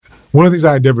One of the things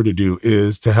I endeavor to do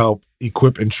is to help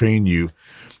equip and train you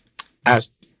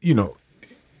as, you know,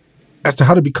 as to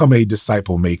how to become a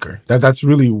disciple maker. That's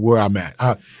really where I'm at.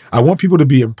 I want people to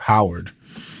be empowered,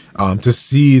 to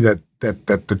see that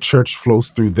the church flows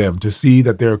through them, to see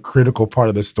that they're a critical part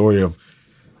of the story of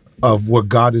what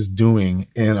God is doing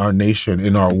in our nation,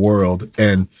 in our world.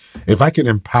 And if I can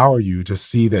empower you to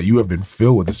see that you have been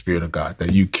filled with the Spirit of God,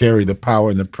 that you carry the power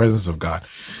and the presence of God,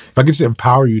 if I could just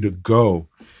empower you to go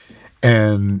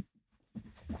and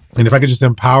if I could just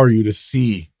empower you to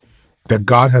see that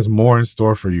God has more in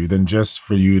store for you than just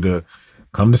for you to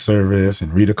come to service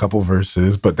and read a couple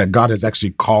verses, but that God has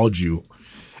actually called you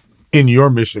in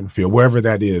your mission field, wherever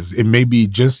that is. It may be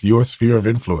just your sphere of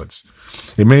influence.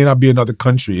 It may not be another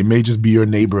country. It may just be your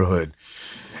neighborhood.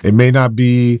 It may not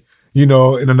be, in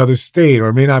another state, or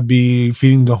it may not be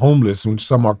feeding the homeless, which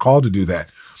some are called to do that.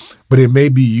 But it may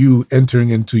be you entering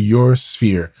into your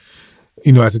sphere,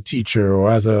 as a teacher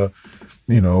or as a,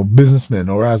 businessman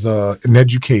or as an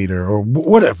educator or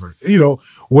whatever,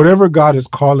 whatever God is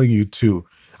calling you to.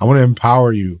 I want to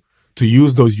empower you to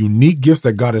use those unique gifts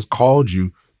that God has called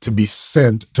you to be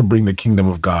sent to bring the kingdom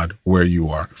of God where you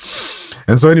are.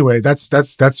 And so anyway, that's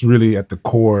really at the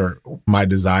core my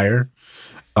desire.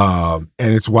 And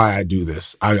it's why I do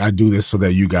this. I do this so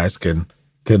that you guys can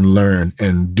learn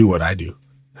and do what I do.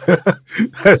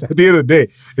 At the end of the day,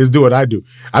 is do what I do.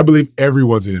 I believe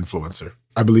everyone's an influencer.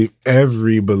 I believe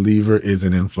every believer is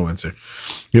an influencer.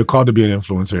 You're called to be an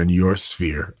influencer in your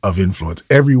sphere of influence.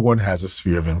 Everyone has a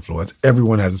sphere of influence.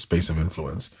 Everyone has a space of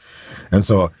influence. And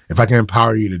so if I can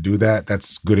empower you to do that,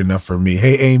 that's good enough for me.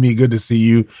 Hey, Amy, good to see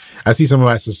you. I see some of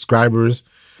my subscribers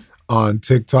on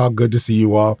TikTok. Good to see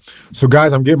you all. So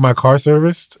guys, I'm getting my car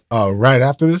serviced right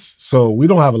after this. So we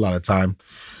don't have a lot of time.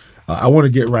 I want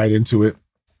to get right into it.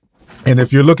 And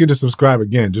if you're looking to subscribe,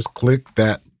 again, just click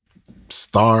that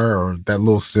star or that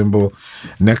little symbol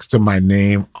next to my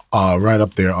name right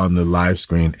up there on the live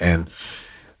screen. And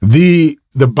the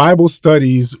Bible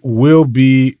studies will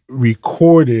be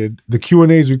recorded. The Q&A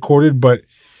is recorded, but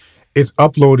it will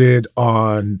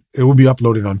be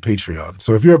uploaded on Patreon.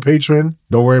 So if you're a patron,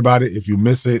 don't worry about it. If you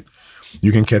miss it,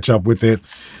 you can catch up with it.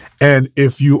 And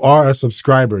if you are a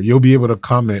subscriber, you'll be able to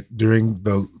comment during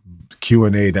the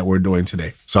Q&A that we're doing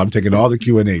today. So I'm taking all the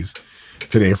Q&As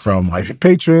today from my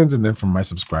patrons and then from my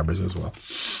subscribers as well.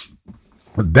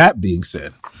 With that being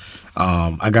said,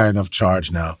 I got enough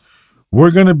charge now. We're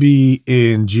going to be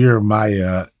in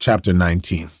Jeremiah chapter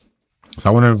 19. So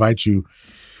I want to invite you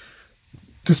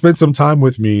to spend some time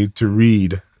with me to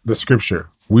read the scripture.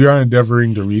 We are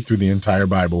endeavoring to read through the entire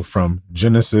Bible from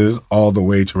Genesis all the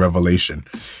way to Revelation.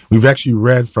 We've actually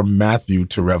read from Matthew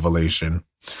to Revelation.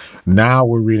 Now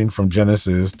we're reading from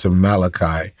Genesis to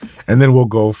Malachi, and then we'll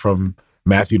go from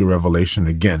Matthew to Revelation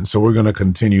again. So we're going to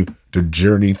continue to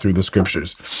journey through the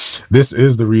scriptures. This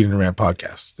is the Read and Rant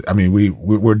podcast. I mean,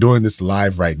 we're doing this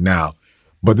live right now,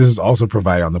 but this is also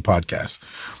provided on the podcast.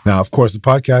 Now, of course, the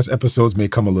podcast episodes may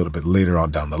come a little bit later on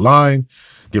down the line,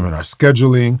 given our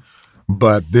scheduling,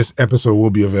 but this episode will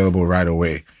be available right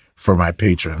away for my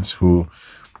patrons who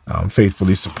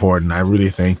faithfully support. And I really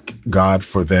thank God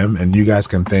for them. And you guys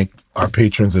can thank our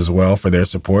patrons as well for their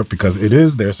support, because it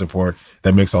is their support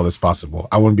that makes all this possible.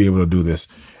 I wouldn't be able to do this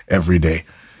every day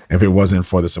if it wasn't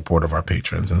for the support of our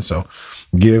patrons. And so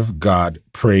give God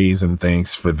praise and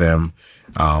thanks for them,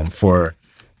 for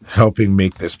helping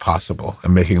make this possible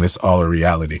and making this all a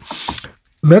reality.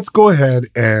 Let's go ahead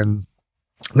and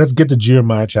let's get to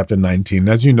Jeremiah chapter 19.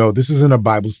 As you know, this isn't a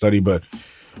Bible study, but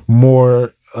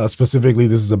more specifically,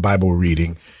 this is a Bible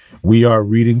reading. We are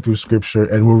reading through scripture,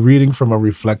 and we're reading from a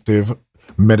reflective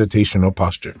meditational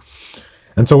posture.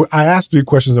 And so I asked 3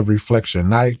 questions of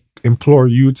reflection. I implore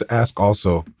you to ask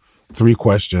also 3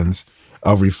 questions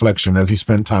of reflection as you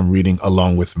spend time reading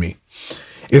along with me.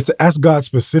 Is to ask God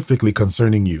specifically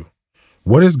concerning you.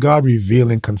 What is God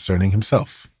revealing concerning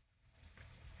himself?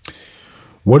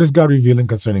 What is God revealing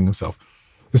concerning himself?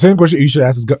 The same question you should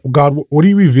ask is, God, what are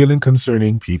you revealing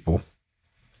concerning people?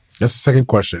 That's the second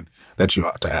question that you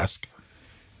ought to ask.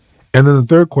 And then the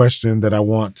third question that I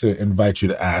want to invite you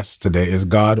to ask today is,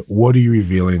 God, what are you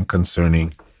revealing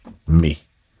concerning me?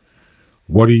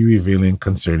 What are you revealing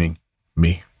concerning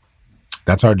me?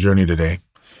 That's our journey today.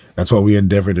 That's what we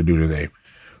endeavor to do today.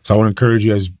 So I want to encourage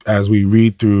you as we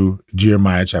read through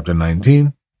Jeremiah chapter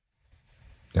 19,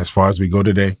 as far as we go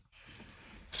today,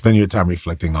 spend your time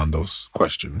reflecting on those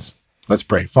questions. Let's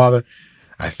pray. Father,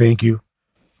 I thank you,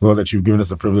 Lord, that you've given us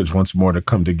the privilege once more to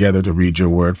come together to read your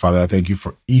word. Father, I thank you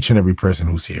for each and every person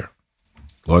who's here.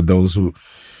 Lord, those who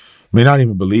may not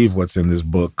even believe what's in this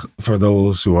book, for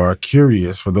those who are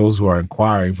curious, for those who are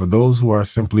inquiring, for those who are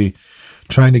simply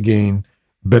trying to gain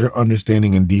better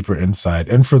understanding and deeper insight,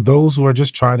 and for those who are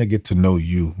just trying to get to know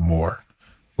you more.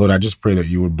 Lord, I just pray that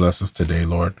you would bless us today,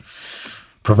 Lord.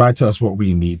 Provide to us what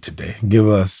we need today. Give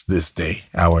us this day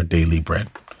our daily bread.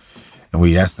 And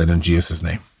we ask that in Jesus'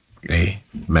 name.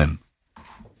 Amen.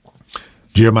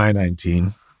 Jeremiah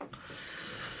 19.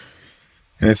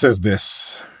 And it says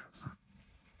this.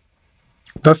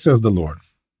 Thus says the Lord,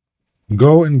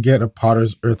 go and get a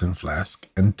potter's earthen flask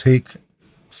and take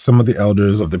some of the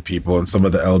elders of the people and some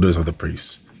of the elders of the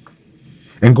priests,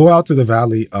 and go out to the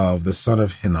valley of the son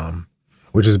of Hinnom,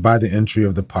 which is by the entry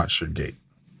of the potsherd gate,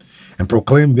 and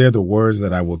proclaim there the words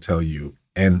that I will tell you,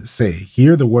 and say,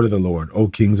 hear the word of the Lord, O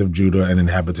kings of Judah and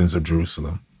inhabitants of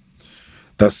Jerusalem.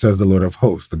 Thus says the Lord of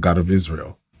hosts, the God of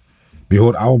Israel,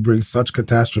 behold, I will bring such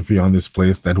catastrophe on this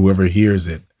place that whoever hears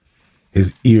it,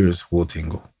 his ears will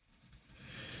tingle.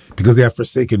 Because they have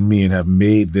forsaken me and have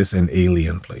made this an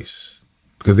alien place.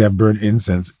 Because they have burned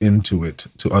incense into it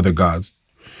to other gods,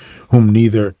 whom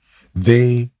neither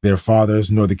they, their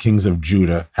fathers, nor the kings of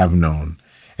Judah have known,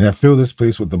 and have filled this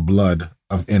place with the blood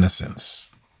of innocents.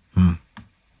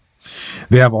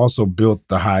 They have also built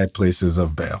the high places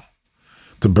of Baal,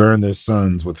 to burn their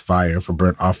sons with fire for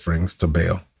burnt offerings to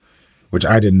Baal, which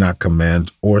I did not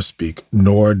command or speak,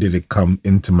 nor did it come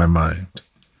into my mind.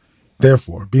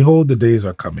 Therefore, behold, the days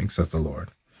are coming, says the Lord,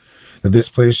 that this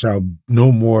place shall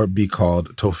no more be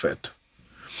called Tophet,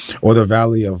 or the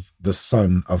valley of the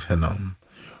son of Hinnom,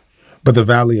 but the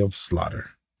valley of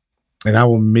slaughter. And I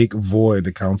will make void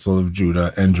the counsel of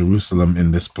Judah and Jerusalem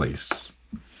in this place.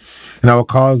 And I will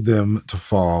cause them to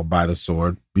fall by the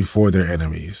sword before their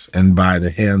enemies, and by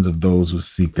the hands of those who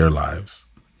seek their lives.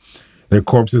 Their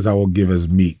corpses I will give as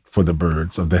meat for the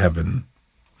birds of the heaven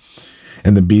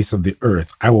and the beasts of the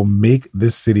earth. I will make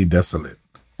this city desolate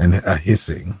and a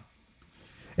hissing.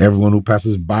 Everyone who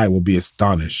passes by will be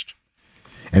astonished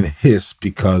and hiss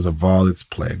because of all its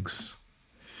plagues.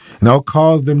 And I'll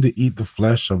cause them to eat the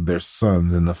flesh of their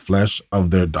sons and the flesh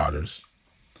of their daughters.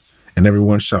 And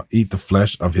everyone shall eat the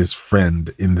flesh of his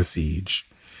friend in the siege,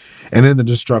 and in the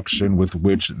destruction with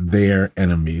which their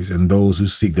enemies and those who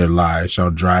seek their lives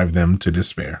shall drive them to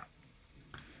despair.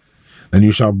 Then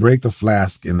you shall break the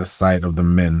flask in the sight of the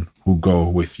men who go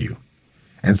with you,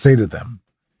 and say to them,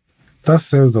 thus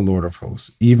says the Lord of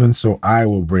hosts, even so I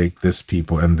will break this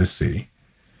people and this city,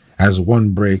 as one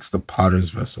breaks the potter's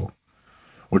vessel,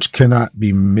 which cannot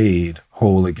be made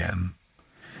whole again.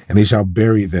 And they shall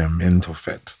bury them in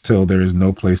Tophet, till there is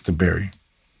no place to bury.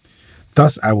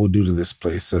 Thus I will do to this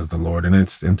place, says the Lord, and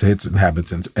to its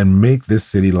inhabitants, and make this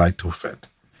city like Tophet,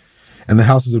 and the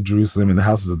houses of Jerusalem and the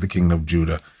houses of the kingdom of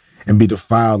Judah, and be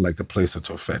defiled like the place of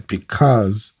Tophet,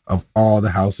 because of all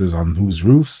the houses on whose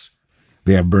roofs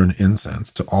they have burned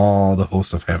incense to all the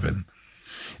hosts of heaven,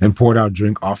 and poured out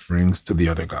drink offerings to the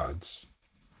other gods.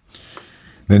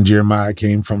 Then Jeremiah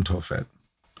came from Tophet,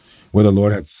 where the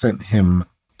Lord had sent him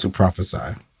to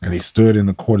prophesy, and he stood in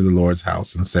the court of the Lord's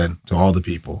house and said to all the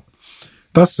people,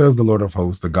 thus says the Lord of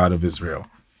hosts, the God of Israel,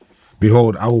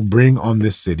 behold, I will bring on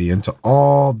this city and to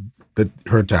all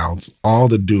her towns all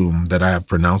the doom that I have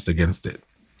pronounced against it,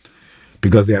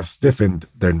 because they have stiffened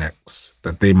their necks,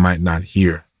 that they might not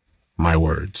hear my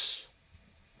words.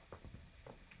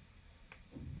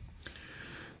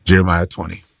 Jeremiah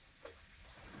 20.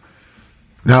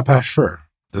 Now Pashur,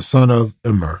 the son of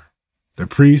Immer, the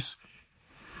priest,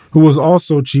 who was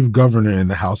also chief governor in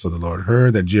the house of the Lord,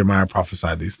 heard that Jeremiah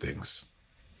prophesied these things.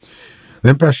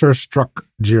 Then Pashur struck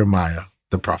Jeremiah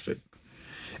the prophet,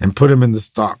 and put him in the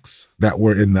stocks that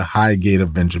were in the high gate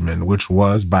of Benjamin, which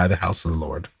was by the house of the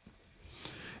Lord.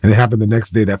 And it happened the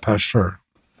next day that Pashur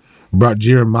brought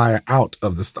Jeremiah out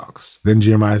of the stocks. Then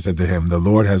Jeremiah said to him, the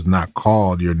Lord has not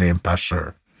called your name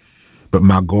Pashur, but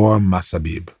Magor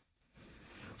Masabib.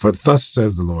 For thus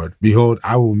says the Lord, behold,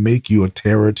 I will make you a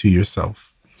terror to yourself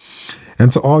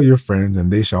and to all your friends,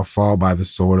 and they shall fall by the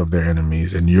sword of their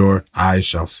enemies, and your eyes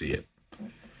shall see it.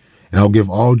 And I will give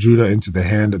all Judah into the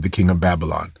hand of the king of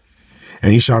Babylon,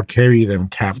 and he shall carry them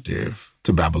captive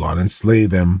to Babylon and slay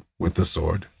them with the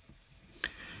sword.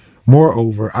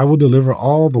 Moreover, I will deliver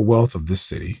all the wealth of this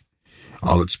city,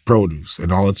 all its produce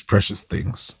and all its precious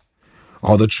things,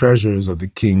 all the treasures of the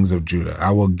kings of Judah.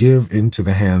 I will give into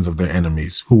the hands of their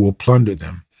enemies, who will plunder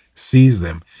them, seize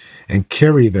them, and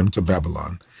carry them to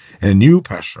Babylon. And you,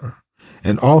 Pashur,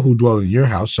 and all who dwell in your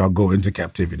house shall go into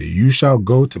captivity. You shall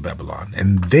go to Babylon,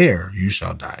 and there you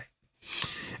shall die,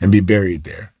 and be buried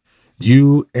there,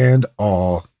 you and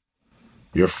all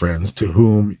your friends to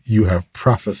whom you have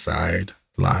prophesied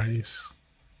lies.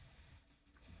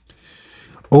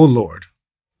 O Lord,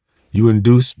 you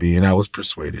induced me, and I was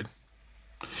persuaded.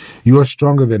 You are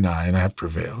stronger than I, and I have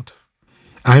prevailed.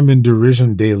 I am in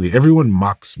derision daily. Everyone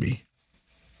mocks me.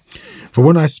 For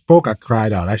when I spoke, I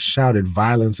cried out. I shouted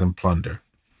violence and plunder,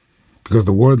 because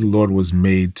the word of the Lord was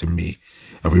made to me,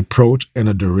 a reproach and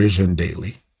a derision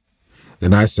daily.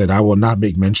 Then I said, I will not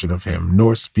make mention of him,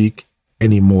 nor speak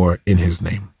any more in his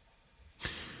name.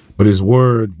 But his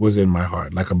word was in my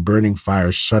heart, like a burning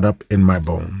fire shut up in my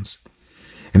bones.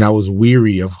 And I was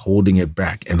weary of holding it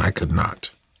back, and I could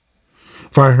not.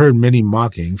 For I heard many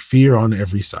mocking, fear on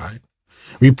every side.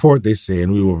 Report, they say,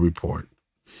 and we will report.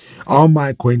 All my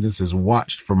acquaintances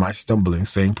watched for my stumbling,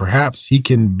 saying, perhaps he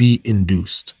can be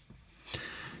induced.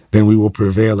 Then we will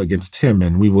prevail against him,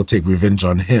 and we will take revenge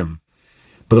on him.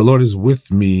 But the Lord is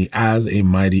with me as a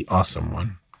mighty, awesome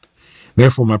one.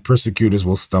 Therefore my persecutors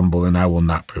will stumble, and I will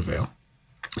not prevail.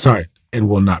 And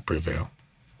will not prevail.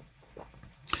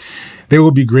 They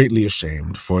will be greatly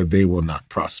ashamed, for they will not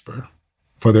prosper.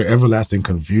 For their everlasting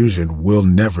confusion will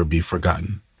never be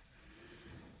forgotten.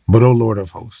 But, O Lord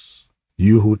of hosts,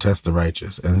 you who test the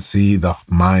righteous and see the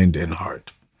mind and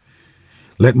heart,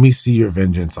 let me see your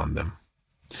vengeance on them.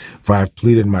 For I have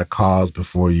pleaded my cause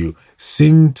before you.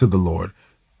 Sing to the Lord.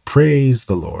 Praise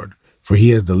the Lord, for he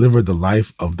has delivered the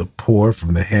life of the poor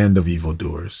from the hand of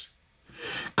evildoers.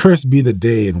 Cursed be the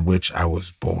day in which I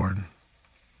was born.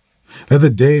 Let the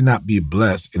day not be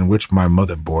blessed in which my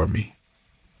mother bore me.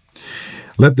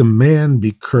 Let the man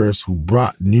be cursed who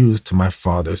brought news to my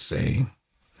father, saying,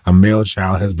 a male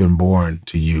child has been born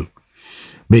to you,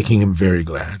 making him very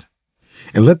glad.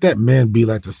 And let that man be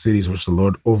like the cities which the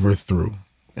Lord overthrew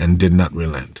and did not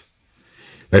relent.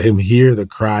 Let him hear the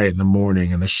cry in the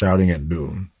morning and the shouting at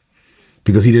noon,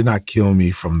 because he did not kill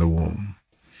me from the womb,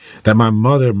 that my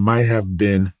mother might have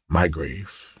been my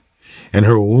grave, and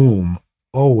her womb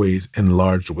always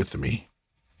enlarged with me.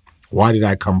 Why did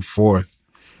I come forth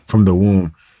from the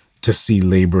womb to see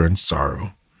labor and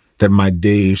sorrow, that my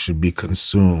days should be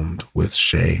consumed with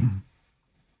shame?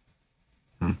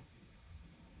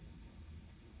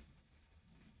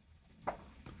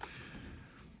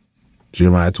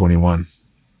 Jeremiah 21.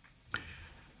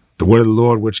 The word of the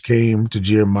Lord which came to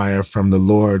Jeremiah from the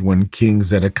Lord when King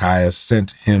Zedekiah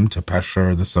sent him to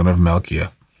Pashur the son of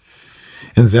Malchiah,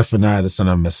 and Zephaniah the son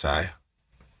of Maasai,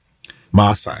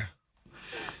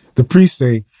 the priest,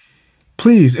 saying,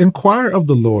 please inquire of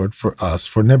the Lord for us,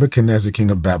 for Nebuchadnezzar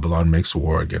king of Babylon makes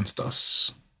war against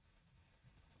us.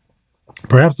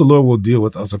 Perhaps the Lord will deal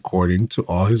with us according to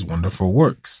all his wonderful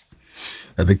works,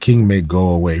 that the king may go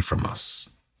away from us.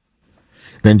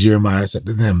 Then Jeremiah said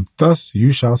to them, thus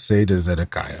you shall say to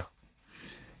Zedekiah,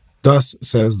 thus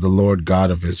says the Lord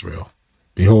God of Israel,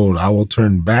 behold, I will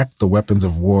turn back the weapons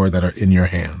of war that are in your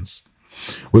hands,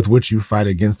 with which you fight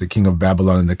against the king of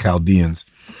Babylon and the Chaldeans,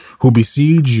 who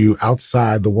besiege you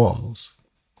outside the walls.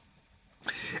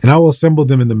 And I will assemble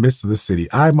them in the midst of the city.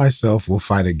 I myself will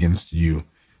fight against you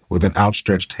with an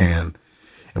outstretched hand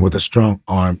and with a strong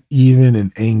arm, even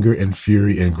in anger and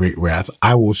fury and great wrath.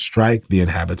 I will strike the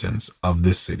inhabitants of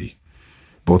this city,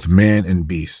 both man and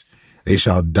beast. They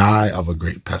shall die of a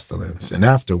great pestilence. And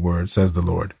afterward, says the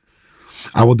Lord,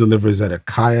 I will deliver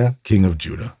Zedekiah, king of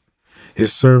Judah,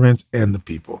 his servants and the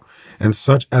people, and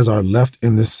such as are left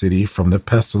in the city from the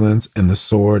pestilence and the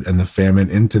sword and the famine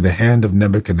into the hand of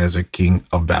Nebuchadnezzar, king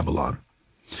of Babylon,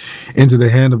 into the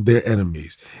hand of their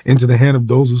enemies, into the hand of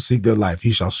those who seek their life.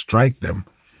 He shall strike them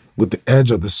with the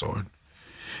edge of the sword.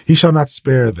 He shall not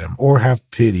spare them or have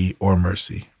pity or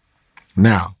mercy.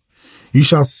 Now you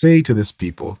shall say to this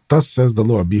people, thus says the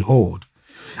Lord, behold,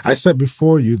 I set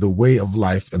before you the way of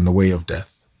life and the way of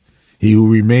death. He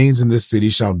who remains in this city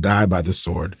shall die by the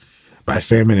sword, by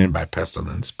famine and by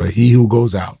pestilence. But he who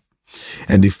goes out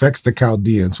and defects the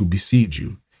Chaldeans who besiege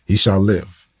you, he shall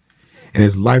live, and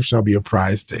his life shall be a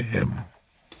prize to him.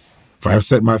 For I have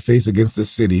set my face against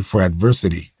this city for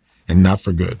adversity and not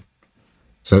for good,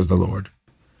 says the Lord.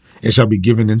 It shall be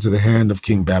given into the hand of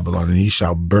King Babylon, and he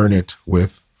shall burn it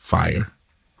with fire.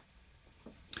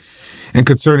 And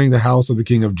concerning the house of the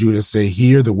king of Judah, say,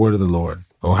 hear the word of the Lord,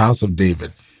 O house of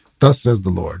David. Thus says the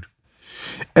Lord,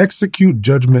 execute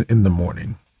judgment in the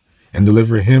morning, and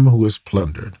deliver him who is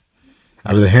plundered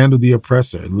out of the hand of the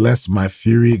oppressor, lest my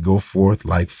fury go forth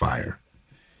like fire,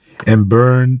 and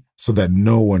burn so that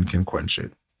no one can quench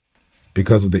it,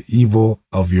 because of the evil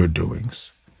of your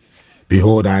doings.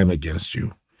 Behold, I am against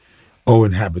you, O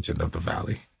inhabitant of the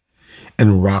valley,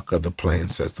 and rock of the plain,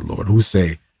 says the Lord, who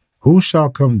say, who shall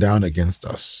come down against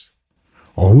us,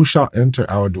 or who shall enter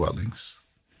our dwellings?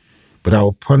 But I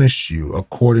will punish you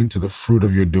according to the fruit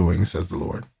of your doings, says the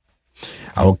Lord.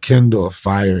 I will kindle a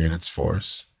fire in its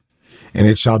force, and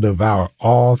it shall devour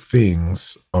all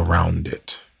things around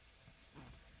it.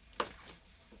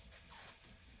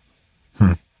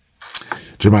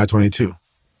 Jeremiah 22.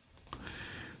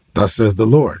 Thus says the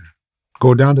Lord,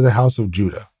 go down to the house of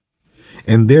Judah,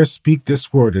 and there speak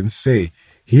this word, and say,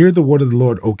 hear the word of the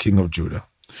Lord, O King of Judah,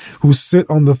 who sit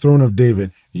on the throne of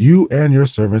David, you and your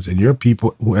servants and your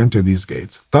people who enter these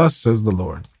gates. Thus says the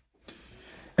Lord,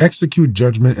 execute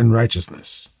judgment and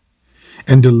righteousness,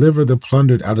 and deliver the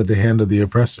plundered out of the hand of the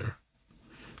oppressor.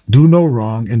 Do no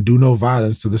wrong and do no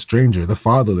violence to the stranger, the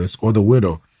fatherless, or the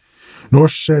widow, nor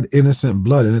shed innocent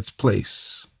blood in its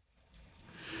place.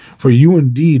 For you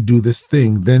indeed do this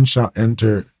thing, then shall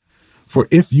enter. For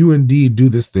if you indeed do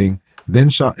this thing, then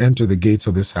shall enter the gates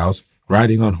of this house,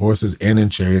 riding on horses and in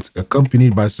chariots,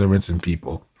 accompanied by servants and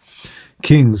people,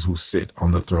 kings who sit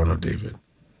on the throne of David.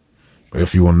 But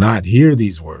if you will not hear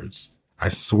these words, I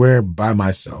swear by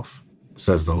myself,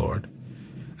 says the Lord,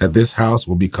 that this house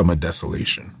will become a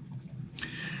desolation.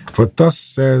 For thus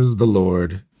says the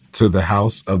Lord to the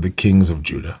house of the kings of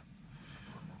Judah,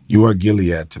 you are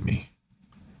Gilead to me,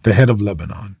 the head of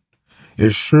Lebanon.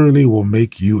 It surely will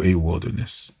make you a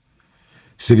wilderness,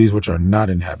 cities which are not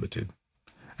inhabited.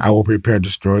 I will prepare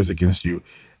destroyers against you,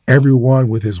 every one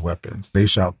with his weapons. They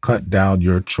shall cut down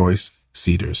your choice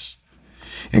cedars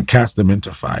and cast them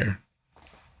into fire.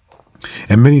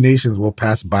 And many nations will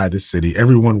pass by this city.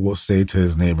 Everyone will say to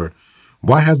his neighbor,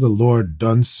 why has the Lord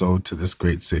done so to this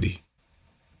great city?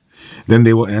 Then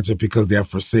they will answer, because they have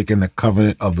forsaken the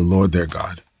covenant of the Lord their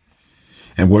God,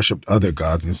 and worshipped other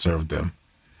gods and served them.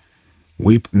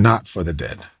 Weep not for the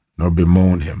dead, nor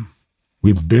bemoan him.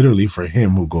 Weep bitterly for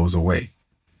him who goes away,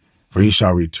 for he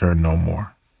shall return no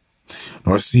more,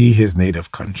 nor see his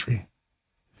native country.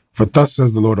 For thus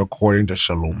says the Lord, according to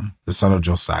Shallum, the son of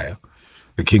Josiah,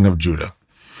 the king of Judah,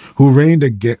 who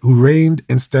reigned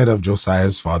instead of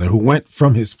Josiah's father, who went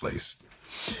from his place.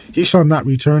 He shall not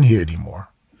return here anymore,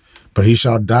 but he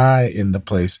shall die in the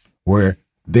place where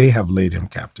they have laid him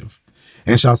captive,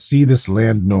 and shall see this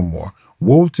land no more.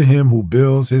 Woe to him who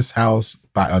builds his house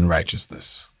by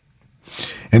unrighteousness,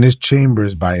 and his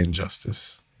chambers by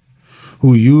injustice,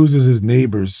 who uses his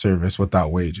neighbor's service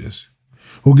without wages,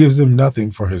 who gives him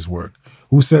nothing for his work,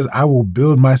 who says, I will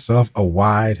build myself a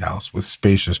wide house with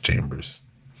spacious chambers,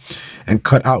 and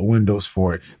cut out windows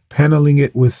for it, paneling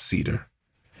it with cedar,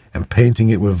 and painting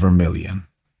it with vermilion.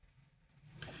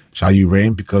 Shall you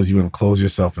reign because you enclose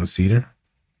yourself in cedar?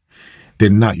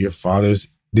 Did not your father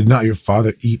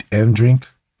eat and drink,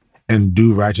 and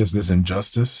do righteousness and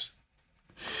justice?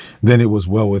 Then it was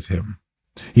well with him.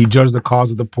 He judged the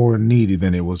cause of the poor and needy,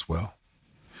 then it was well.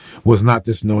 Was not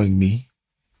this knowing me,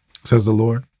 says the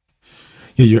Lord?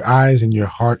 Yet your eyes and your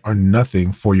heart are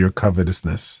nothing for your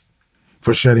covetousness,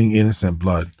 for shedding innocent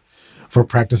blood, for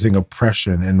practicing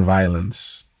oppression and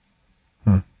violence.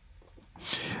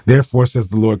 Therefore, says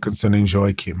the Lord concerning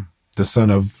Joachim, the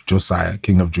son of Josiah,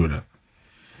 king of Judah,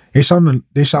 they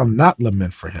shall not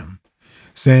lament for him,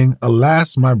 saying,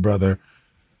 alas, my brother,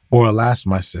 or alas,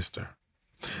 my sister.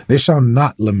 They shall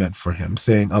not lament for him,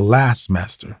 saying, alas,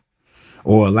 master,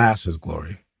 or alas, his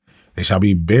glory. They shall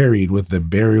be buried with the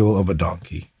burial of a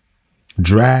donkey,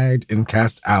 dragged and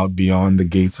cast out beyond the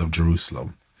gates of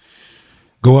Jerusalem.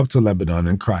 Go up to Lebanon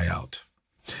and cry out,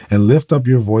 and lift up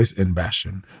your voice in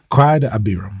Bashan. Cry to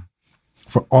Abiram,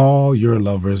 for all your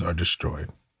lovers are destroyed.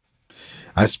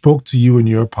 I spoke to you in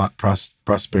your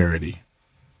prosperity,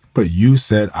 but you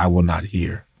said, I will not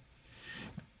hear.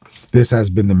 This has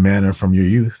been the manner from your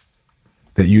youth,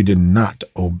 that you did not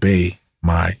obey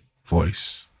my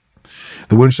voice.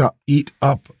 The wind shall eat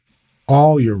up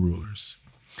all your rulers.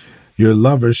 Your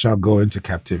lovers shall go into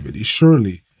captivity.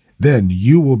 Surely then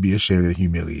you will be ashamed and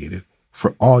humiliated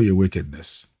for all your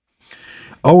wickedness.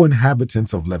 O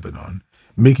inhabitants of Lebanon,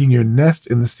 making your nest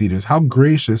in the cedars, how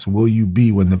gracious will you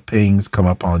be when the pangs come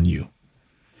upon you,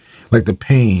 like the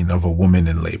pain of a woman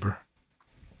in labor.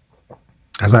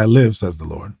 As I live, says the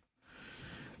Lord,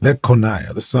 let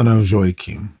Coniah, the son of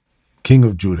Joachim, king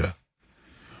of Judah,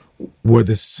 were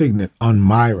the signet on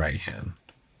my right hand,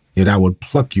 yet I would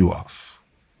pluck you off.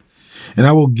 And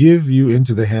I will give you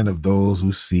into the hand of those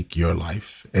who seek your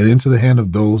life, and into the hand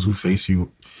of those who face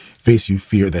you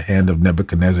fear the hand of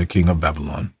Nebuchadnezzar, king of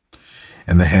Babylon,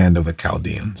 and the hand of the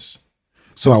Chaldeans.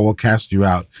 So I will cast you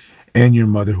out, and your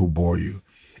mother who bore you,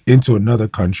 into another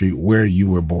country where you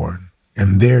were born,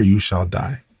 and there you shall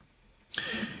die.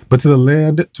 But to the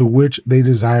land to which they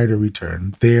desire to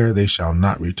return, there they shall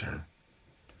not return.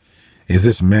 Is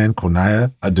this man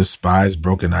Coniah a despised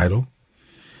broken idol,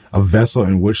 a vessel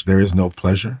in which there is no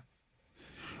pleasure?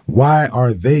 Why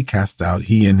are they cast out,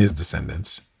 he and his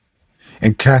descendants?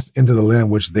 and cast into the land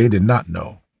which they did not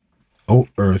know. O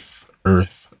earth,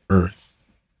 earth, earth,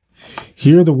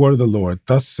 hear the word of the Lord.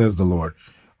 Thus says the Lord,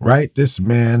 write this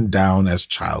man down as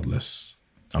childless,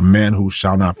 a man who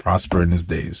shall not prosper in his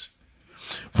days.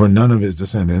 For none of his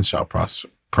descendants shall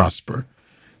prosper,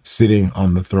 sitting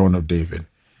on the throne of David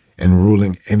and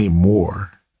ruling any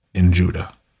more in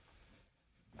Judah.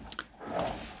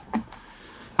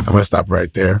 I'm going to stop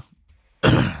right there.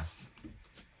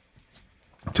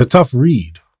 It's a tough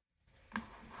read.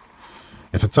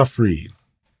 It's a tough read.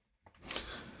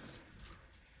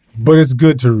 But it's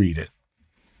good to read it.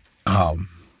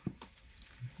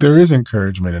 There is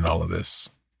encouragement in all of this.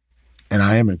 And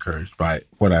I am encouraged by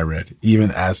what I read,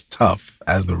 even as tough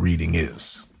as the reading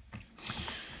is.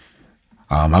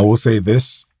 I will say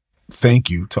this. Thank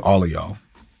you to all of y'all,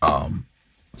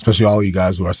 especially all of you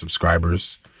guys who are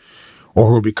subscribers or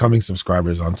who are becoming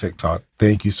subscribers on TikTok.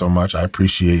 Thank you so much. I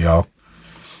appreciate y'all.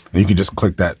 And you can just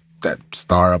click that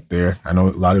star up there. I know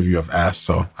a lot of you have asked,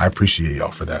 so I appreciate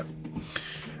y'all for that.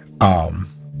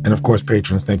 And of course,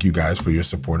 patrons, thank you guys for your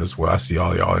support as well. I see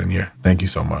all y'all in here. Thank you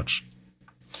so much.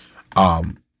 I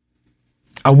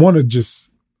want to just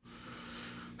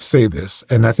say this,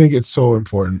 and I think it's so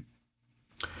important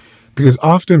because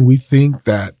often we think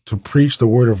that to preach the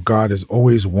word of God is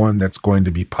always one that's going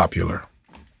to be popular.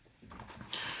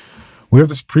 We have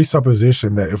this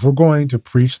presupposition that if we're going to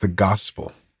preach the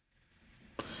gospel,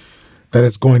 that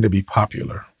it's going to be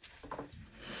popular.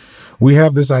 We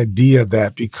have this idea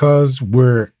that because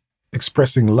we're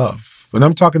expressing love, and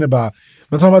I'm talking about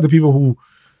the people who,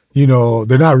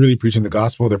 they're not really preaching the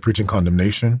gospel, they're preaching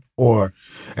condemnation, and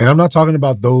I'm not talking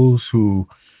about those who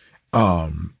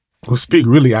speak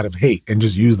really out of hate and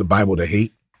just use the Bible to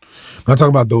hate. I'm not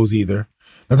talking about those either.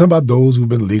 I'm talking about those who've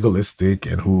been legalistic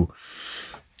and who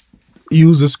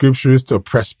use the scriptures to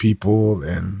oppress people,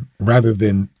 and rather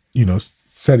than,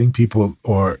 setting people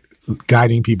or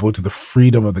guiding people to the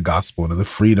freedom of the gospel, to the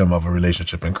freedom of a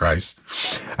relationship in Christ,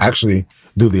 actually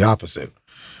do the opposite.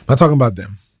 I'm not talking about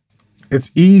them.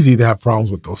 It's easy to have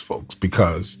problems with those folks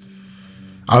because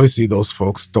obviously those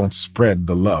folks don't spread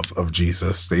the love of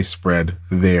Jesus. They spread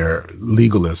their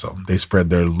legalism. They spread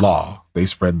their law. They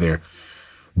spread their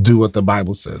do what the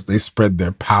Bible says. They spread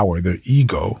their power, their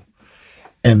ego,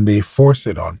 and they force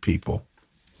it on people.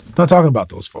 I'm not talking about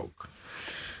those folk.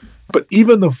 But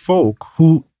even the folk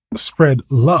who spread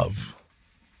love,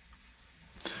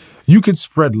 you can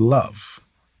spread love.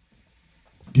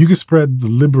 You can spread the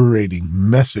liberating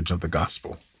message of the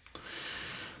gospel.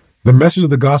 The message of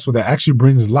the gospel that actually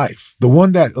brings life. The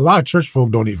one that a lot of church folk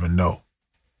don't even know.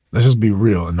 Let's just be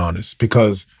real and honest,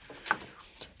 because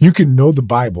you can know the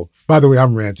Bible. By the way,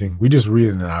 I'm ranting. We just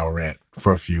read an hour rant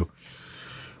for a few.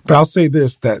 But I'll say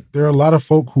this, that there are a lot of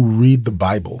folk who read the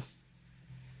Bible.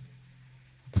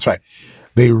 That's right.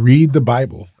 They read the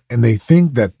Bible and they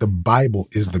think that the Bible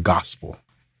is the gospel.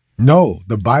 No,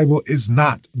 the Bible is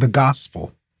not the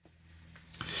gospel.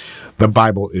 The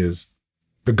gospel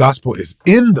is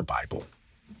in the Bible,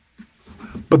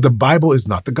 but the Bible is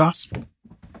not the gospel.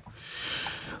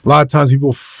 A lot of times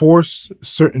people force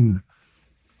certain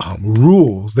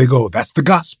rules. They go, that's the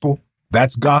gospel.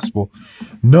 That's gospel.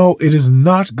 No, it is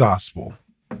not gospel.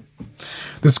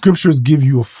 The scriptures give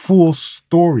you a full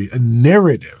story, a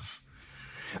narrative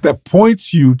that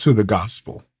points you to the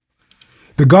gospel.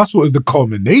 The gospel is the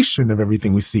culmination of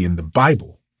everything we see in the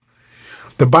Bible.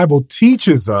 The Bible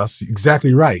teaches us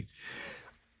exactly right,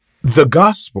 the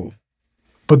gospel,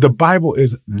 but the Bible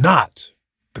is not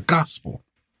the gospel.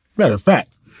 Matter of fact,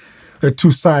 there are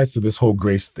two sides to this whole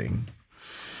grace thing.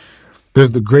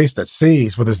 There's the grace that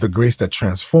saves, but there's the grace that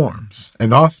transforms.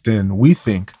 And often we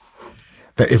think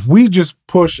that if we just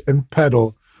push and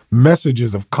peddle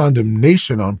messages of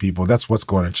condemnation on people, that's what's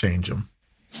going to change them.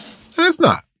 And it's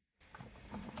not.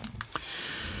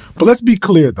 But let's be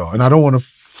clear, though, and I don't want to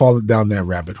fall down that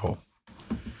rabbit hole,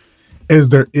 is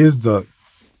there is the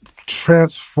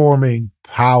transforming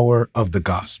power of the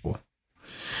gospel,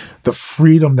 the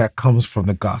freedom that comes from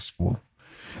the gospel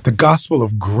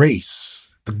of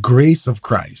grace, the grace of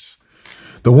Christ,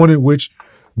 the one in which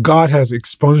God has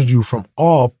expunged you from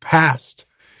all past,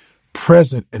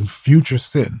 present, and future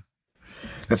sin.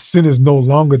 That sin is no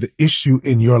longer the issue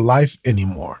in your life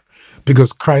anymore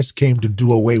because Christ came to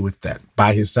do away with that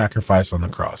by his sacrifice on the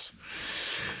cross.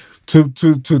 To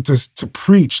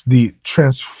preach the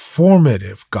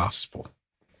transformative gospel,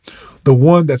 the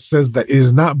one that says that it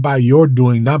is not by your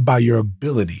doing, not by your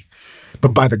ability,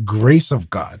 but by the grace of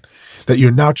God, that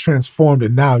you're now transformed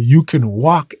and now you can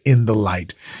walk in the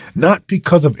light, not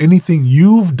because of anything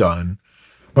you've done,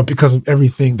 but because of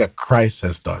everything that Christ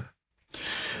has done.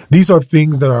 These are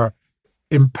things that are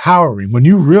empowering when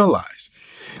you realize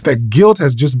that guilt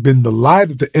has just been the lie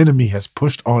that the enemy has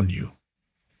pushed on you.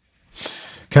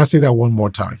 Can I say that one more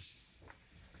time?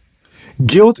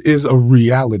 Guilt is a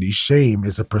reality. Shame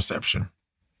is a perception.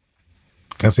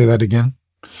 Can I say that again?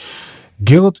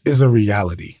 Guilt is a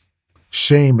reality.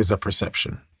 Shame is a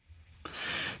perception.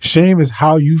 Shame is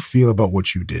how you feel about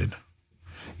what you did.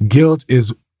 Guilt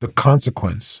is the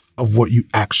consequence of what you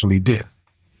actually did.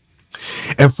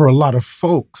 And for a lot of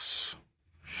folks,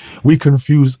 we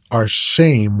confuse our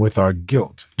shame with our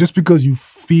guilt. Just because you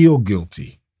feel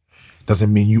guilty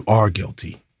doesn't mean you are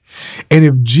guilty. And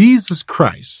if Jesus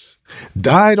Christ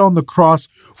died on the cross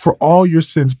for all your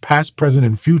sins, past, present,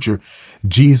 and future,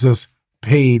 Jesus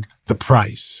paid the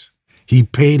price. He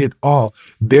paid it all.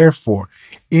 Therefore,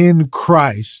 in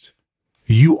Christ,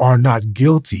 you are not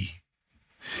guilty.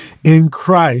 In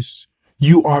Christ,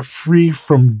 you are free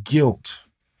from guilt.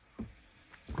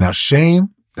 Now,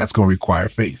 shame, that's going to require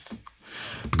faith,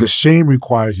 because shame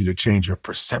requires you to change your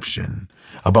perception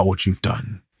about what you've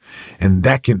done. And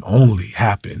that can only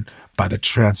happen by the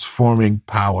transforming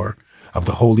power of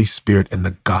the Holy Spirit and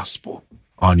the gospel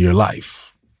on your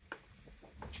life.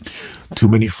 Too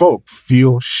many folk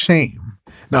feel shame,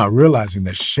 not realizing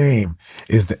that shame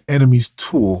is the enemy's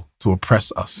tool to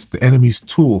oppress us, the enemy's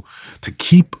tool to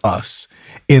keep us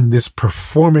in this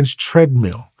performance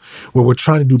treadmill where we're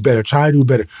trying to do better,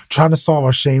 trying to solve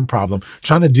our shame problem,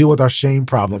 trying to deal with our shame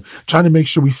problem, trying to make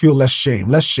sure we feel less shame.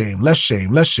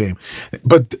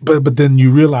 But then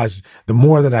you realize the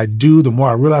more that I do, the more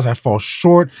I realize I fall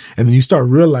short. And then you start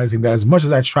realizing that as much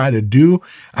as I try to do,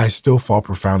 I still fall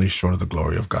profoundly short of the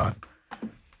glory of God.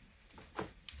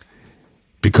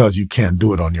 Because you can't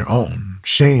do it on your own.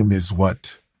 Shame is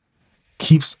what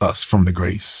keeps us from the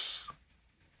grace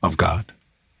of God.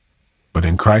 But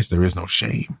in Christ, there is no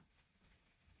shame.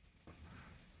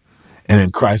 And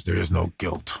in Christ, there is no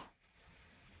guilt.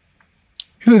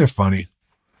 Isn't it funny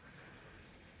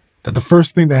that the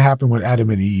first thing that happened when Adam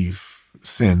and Eve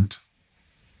sinned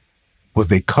was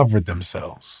they covered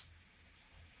themselves?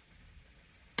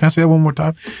 Can I say that one more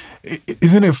time?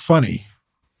 Isn't it funny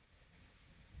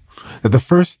that the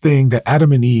first thing that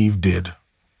Adam and Eve did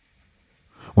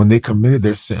when they committed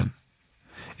their sin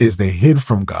is they hid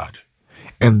from God,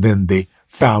 and then they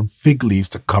found fig leaves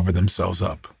to cover themselves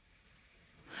up?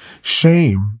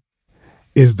 Shame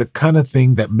is the kind of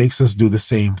thing that makes us do the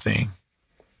same thing.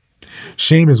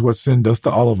 Shame is what sin does to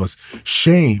all of us.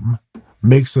 Shame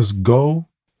makes us go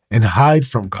and hide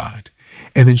from God,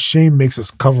 and then shame makes us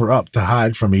cover up to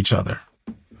hide from each other.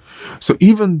 So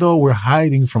even though we're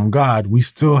hiding from God, we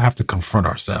still have to confront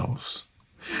ourselves.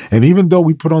 And even though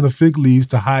we put on the fig leaves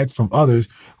to hide from others,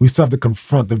 we still have to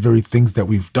confront the very things that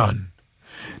we've done,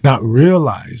 not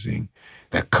realizing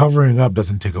that covering up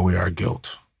doesn't take away our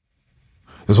guilt.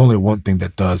 There's only one thing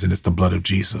that does, and it's the blood of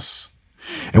Jesus.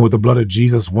 And with the blood of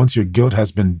Jesus, once your guilt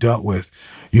has been dealt with,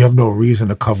 you have no reason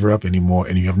to cover up anymore,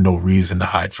 and you have no reason to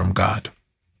hide from God.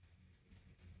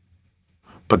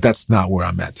 But that's not where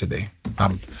I'm at today.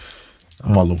 I'm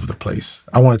all over the place.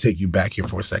 I want to take you back here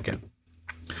for a second,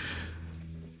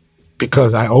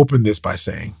 because I opened this by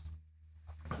saying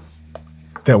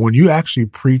that when you actually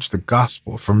preach the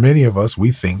gospel, for many of us,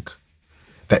 we think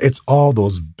that it's all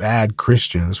those bad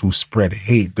Christians who spread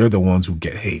hate. They're the ones who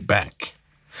get hate back.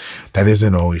 That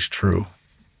isn't always true.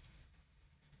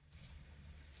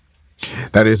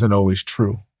 That isn't always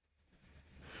true.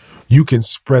 You can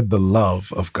spread the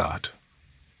love of God.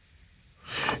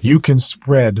 You can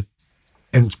spread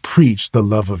and preach the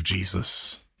love of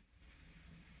Jesus.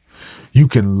 You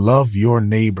can love your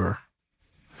neighbor.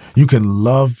 You can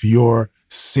love your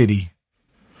city.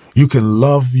 You can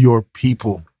love your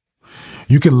people.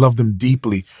 You can love them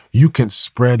deeply. You can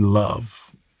spread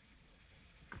love.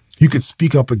 You can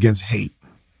speak up against hate.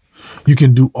 You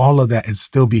can do all of that and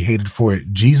still be hated for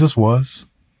it. Jesus was.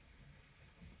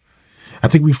 I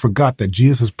think we forgot that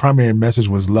Jesus' primary message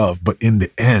was love, but in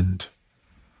the end,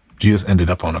 Jesus ended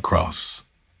up on a cross.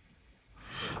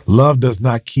 Love does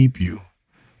not keep you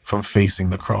from facing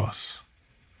the cross.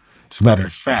 As a matter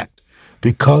of fact,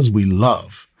 because we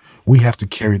love, we have to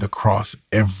carry the cross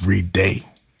every day.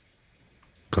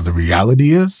 Because the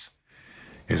reality is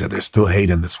that there's still hate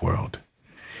in this world.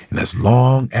 And as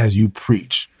long as you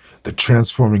preach the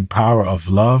transforming power of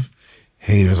love,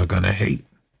 haters are going to hate,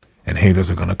 and haters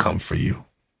are going to come for you.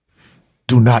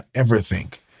 Do not ever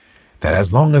think that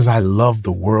as long as I love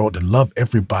the world and love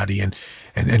everybody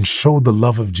and show the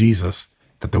love of Jesus,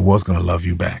 that the world's going to love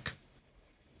you back.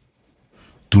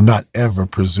 Do not ever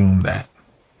presume that.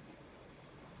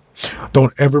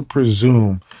 Don't ever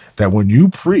presume that when you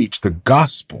preach the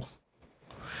gospel,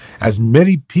 as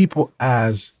many people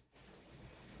as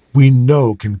we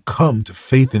know can come to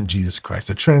faith in Jesus Christ,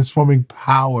 the transforming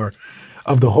power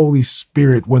of the Holy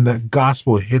Spirit when the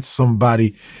gospel hits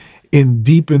somebody in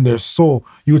deep in their soul,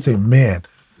 you would say, man,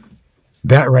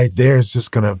 that right there is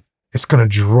just it's gonna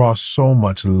draw so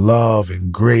much love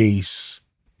and grace.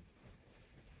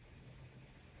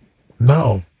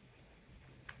 No.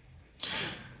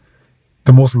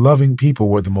 The most loving people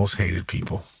were the most hated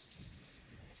people.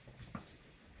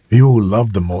 The people who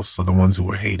loved the most are the ones who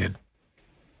were hated.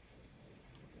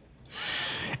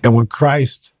 And when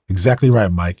Christ, exactly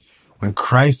right, Mike, when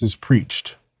Christ is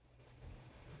preached,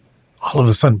 all of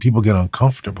a sudden people get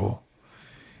uncomfortable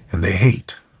and they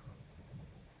hate.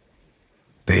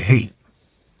 They hate.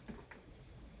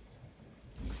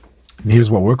 And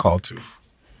here's what we're called to.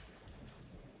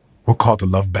 We're called to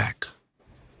love back.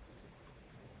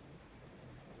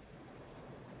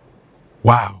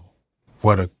 Wow,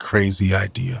 what a crazy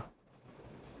idea.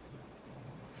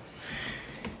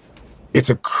 It's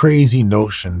a crazy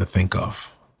notion to think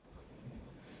of.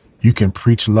 You can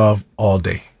preach love all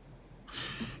day.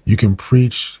 You can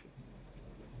preach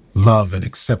love and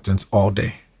acceptance all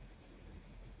day.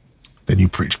 Then you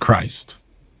preach Christ,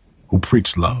 who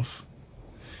preached love.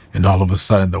 And all of a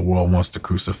sudden, the world wants to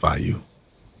crucify you.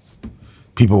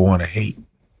 People want to hate.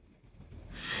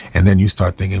 And then you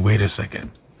start thinking, wait a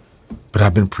second, but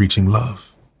I've been preaching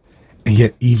love. And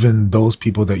yet even those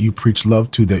people that you preach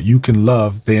love to, that you can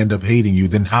love, they end up hating you.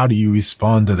 Then how do you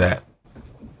respond to that?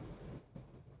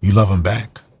 You love them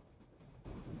back.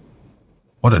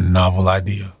 What a novel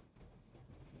idea.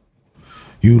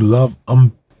 You love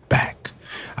them back.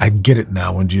 I get it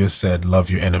now when Jesus said, love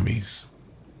your enemies.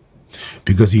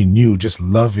 Because he knew just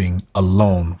loving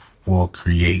alone will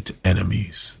create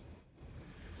enemies.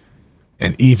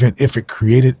 And even if it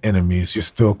created enemies, you're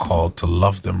still called to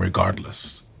love them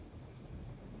regardless.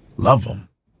 Love them,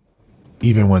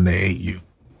 even when they hate you,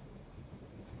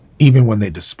 even when they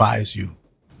despise you,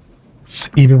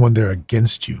 even when they're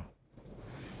against you.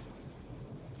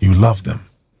 You love them.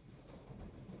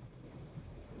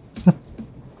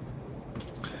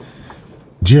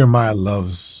 Jeremiah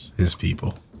loves his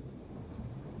people.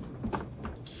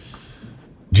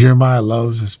 Jeremiah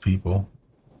loves his people.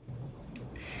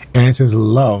 And it's his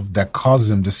love that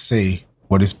causes him to say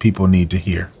what his people need to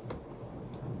hear.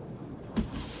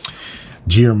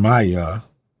 Jeremiah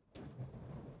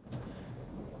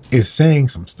is saying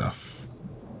some stuff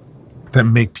that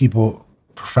make people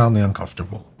profoundly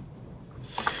uncomfortable,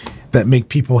 that make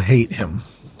people hate him.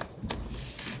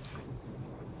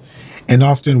 And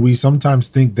often we sometimes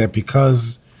think that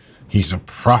because he's a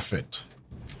prophet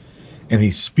and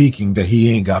he's speaking that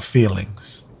he ain't got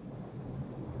feelings.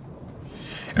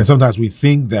 And sometimes we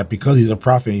think that because he's a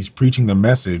prophet and he's preaching the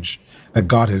message that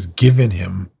God has given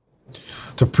him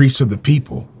to preach to the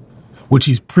people, which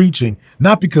he's preaching,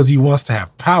 not because he wants to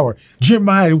have power.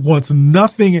 Jeremiah wants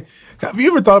nothing. Have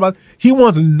you ever thought about it? He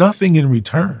wants nothing in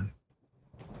return.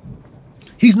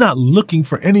 He's not looking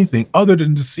for anything other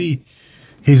than to see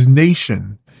his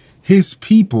nation, his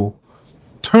people,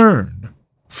 turn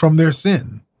from their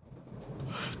sin,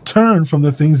 turn from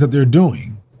the things that they're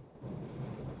doing.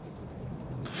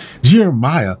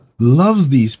 Jeremiah loves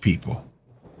these people.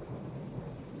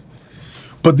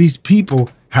 But these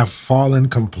people have fallen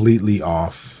completely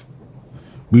off.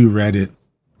 We read it.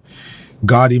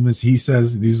 God he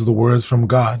says, these are the words from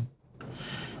God.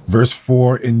 Verse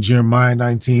 4 in Jeremiah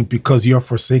 19, because you have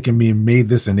forsaken me and made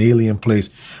this an alien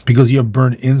place, because you have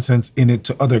burned incense in it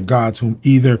to other gods, whom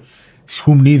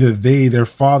neither they, their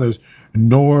fathers,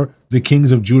 nor the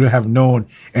kings of Judah have known,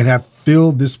 and have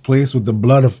filled this place with the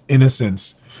blood of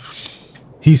innocents.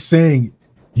 He's saying,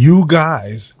 you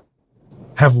guys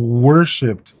have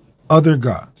worshiped other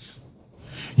gods.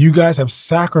 You guys have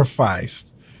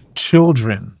sacrificed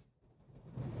children.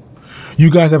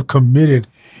 You guys have committed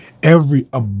every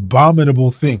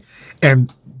abominable thing.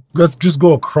 And let's just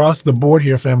go across the board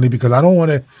here, family, because I don't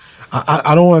want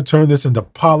to turn this into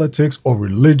politics or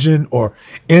religion or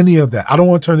any of that. I don't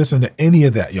want to turn this into any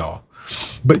of that, y'all.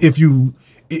 But if you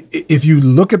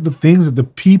look at the things that the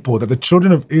people, that the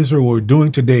children of Israel were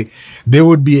doing today, there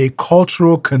would be a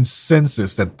cultural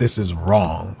consensus that this is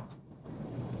wrong.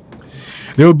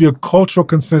 There would be a cultural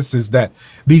consensus that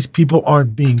these people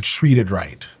aren't being treated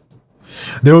right.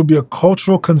 There would be a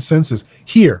cultural consensus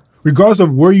here, regardless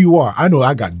of where you are. I know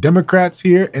I got Democrats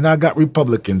here and I got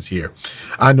Republicans here.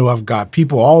 I know I've got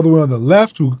people all the way on the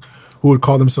left who would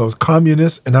call themselves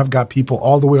communists, and I've got people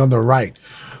all the way on the right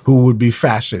who would be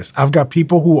fascists. I've got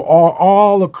people who are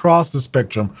all across the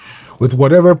spectrum with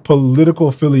whatever political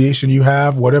affiliation you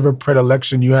have, whatever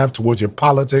predilection you have towards your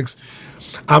politics.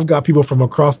 I've got people from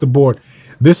across the board.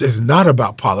 This is not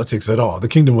about politics at all. The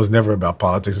kingdom was never about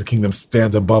politics. The kingdom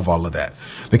stands above all of that.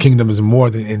 The kingdom is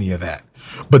more than any of that.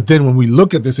 But then when we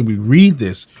look at this and we read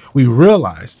this, we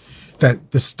realize that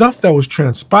the stuff that was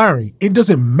transpiring, it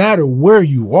doesn't matter where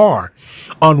you are,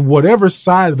 on whatever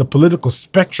side of the political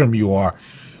spectrum you are,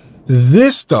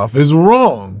 this stuff is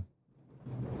wrong.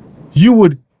 You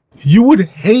would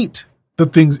hate the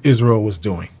things Israel was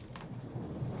doing.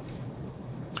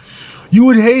 You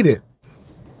would hate it.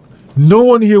 No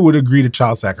one here would agree to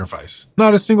child sacrifice.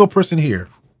 Not a single person here.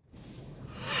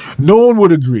 No one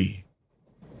would agree.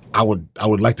 I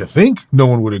would like to think no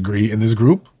one would agree in this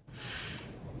group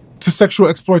to sexual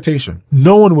exploitation.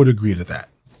 No one would agree to that.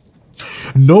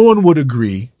 No one would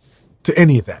agree to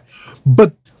any of that.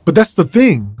 But that's the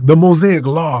thing. The Mosaic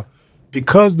Law,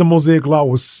 because the Mosaic Law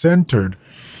was centered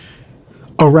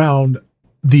around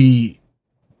the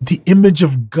image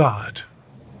of God,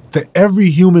 that every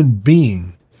human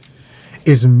being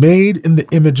is made in the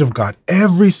image of God.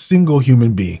 Every single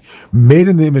human being made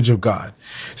in the image of God.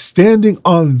 Standing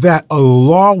on that, a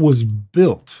law was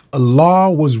built, a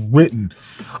law was written,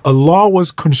 a law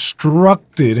was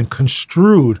constructed and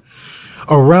construed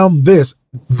around this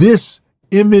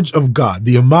image of God.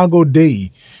 The Imago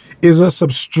Dei is a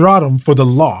substratum for the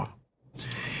law.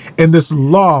 And this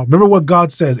law, remember what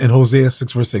God says in Hosea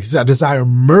 6 verse 6, he said, I desire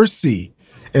mercy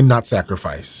and not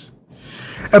sacrifice.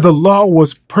 And the law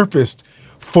was purposed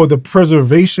for the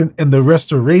preservation and the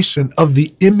restoration of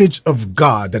the image of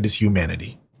God that is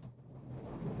humanity.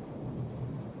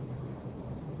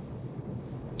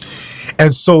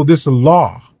 And so this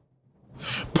law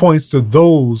points to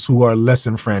those who are less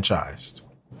enfranchised.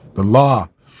 The law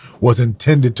was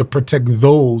intended to protect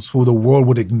those who the world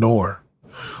would ignore.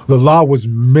 The law was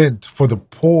meant for the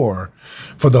poor,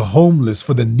 for the homeless,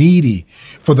 for the needy,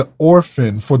 for the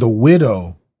orphan, for the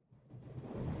widow.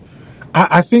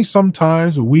 I think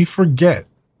sometimes we forget,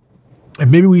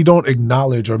 and maybe we don't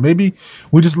acknowledge, or maybe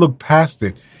we just look past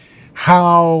it,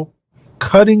 how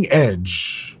cutting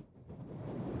edge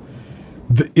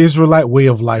the Israelite way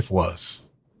of life was.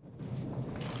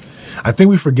 I think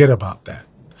we forget about that.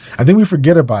 I think we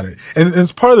forget about it. And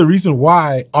it's part of the reason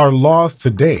why our laws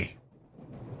today,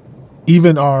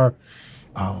 even our,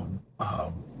 I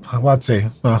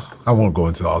won't go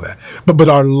into all that, but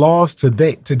our laws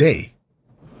today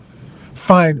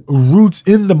find roots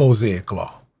in the Mosaic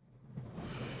Law.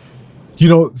 You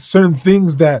know, certain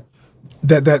things that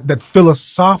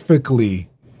philosophically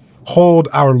hold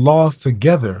our laws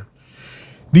together.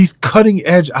 These cutting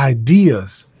edge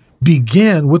ideas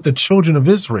began with the children of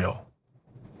Israel.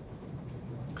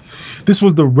 This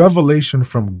was the revelation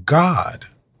from God.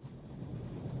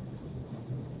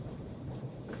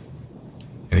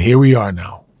 And here we are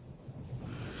now.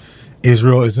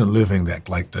 Israel isn't living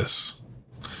like this.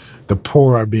 The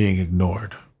poor are being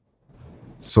ignored.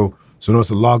 So notice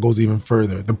the law goes even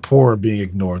further. The poor are being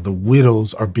ignored. The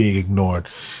widows are being ignored.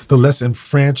 The less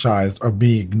enfranchised are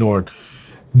being ignored.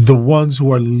 The ones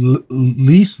who are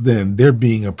least than, they're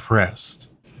being oppressed.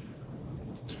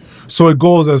 So it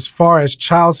goes as far as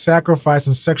child sacrifice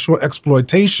and sexual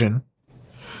exploitation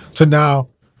to now,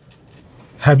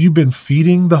 have you been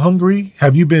feeding the hungry?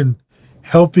 Have you been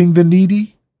helping the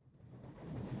needy?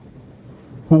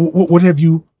 What have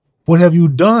you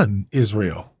done,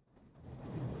 Israel?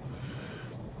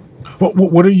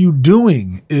 What are you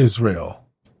doing, Israel?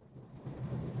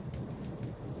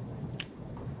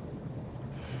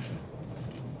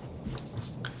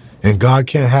 And God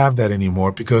can't have that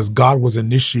anymore because God was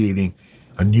initiating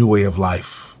a new way of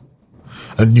life,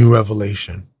 a new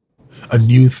revelation, a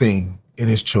new thing in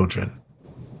his children.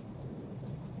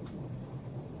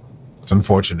 It's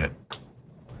unfortunate.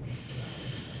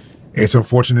 It's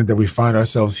unfortunate that we find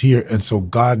ourselves here. And so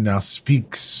God now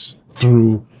speaks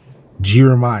through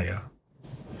Jeremiah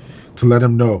to let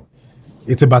him know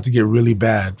it's about to get really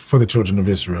bad for the children of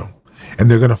Israel. And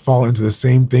they're going to fall into the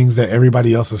same things that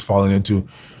everybody else has fallen into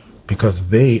because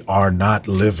they are not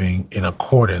living in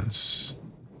accordance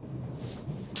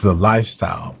to the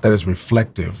lifestyle that is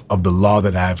reflective of the law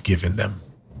that I have given them.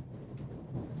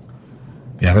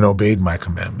 They haven't obeyed my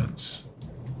commandments.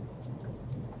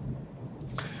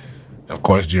 Of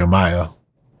course, Jeremiah,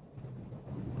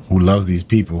 who loves these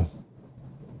people,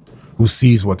 who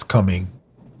sees what's coming,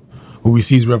 who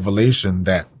receives revelation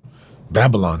that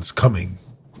Babylon's coming,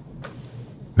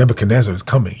 Nebuchadnezzar is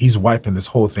coming. He's wiping this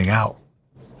whole thing out.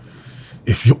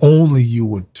 If you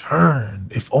would turn,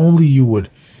 if only you would.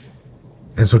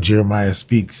 And so Jeremiah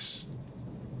speaks,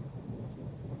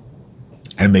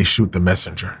 and they shoot the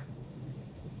messenger.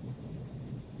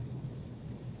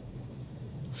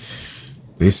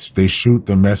 They shoot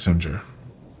the messenger.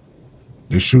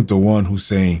 They shoot the one who's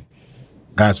saying,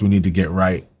 guys, we need to get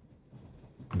right.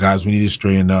 Guys, we need to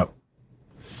straighten up.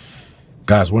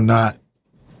 Guys, we're not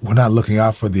looking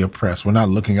out for the oppressed. We're not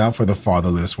looking out for the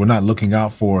fatherless. We're not looking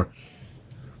out for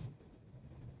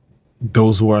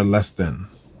those who are less than.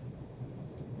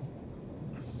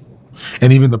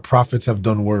 And even the prophets have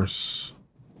done worse.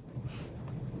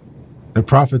 The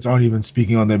prophets aren't even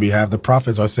speaking on their behalf. The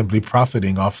prophets are simply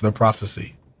profiting off the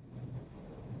prophecy.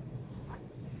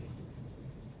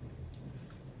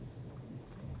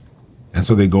 And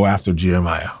so they go after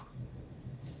Jeremiah.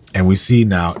 And we see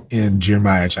now in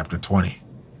Jeremiah chapter 20,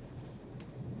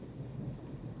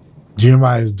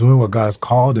 Jeremiah is doing what God has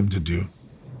called him to do.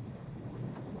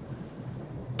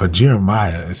 But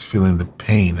Jeremiah is feeling the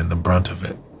pain and the brunt of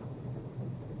it.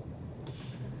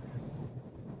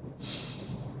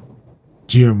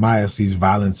 Jeremiah sees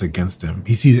violence against him.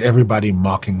 He sees everybody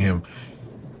mocking him.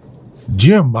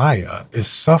 Jeremiah is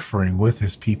suffering with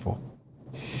his people.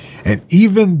 And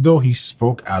even though he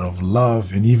spoke out of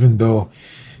love, and even though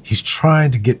he's trying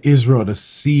to get Israel to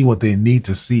see what they need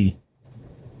to see,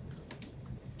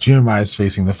 Jeremiah is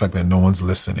facing the fact that no one's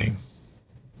listening.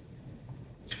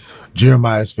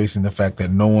 Jeremiah is facing the fact that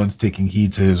no one's taking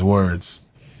heed to his words.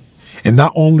 And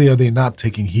not only are they not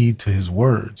taking heed to his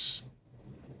words,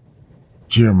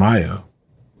 Jeremiah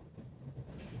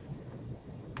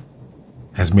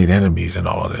has made enemies in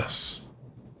all of this.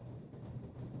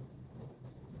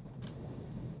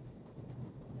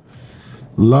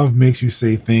 Love makes you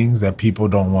say things that people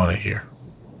don't want to hear.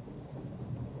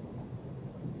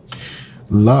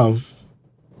 Love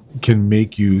can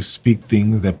make you speak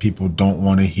things that people don't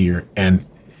want to hear. And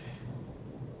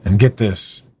get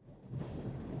this,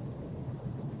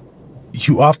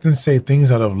 you often say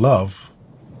things out of love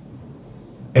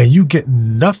and you get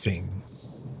nothing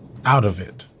out of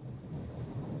it.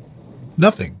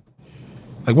 Nothing.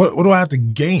 Like, what do I have to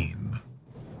gain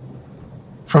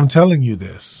from telling you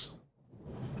this?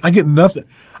 I get nothing.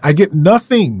 I get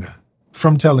nothing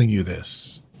from telling you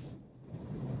this.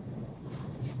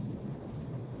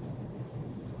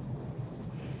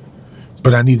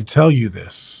 But I need to tell you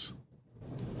this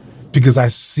because I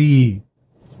see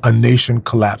a nation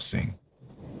collapsing.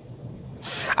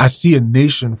 I see a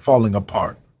nation falling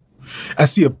apart. I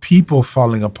see a people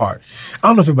falling apart. I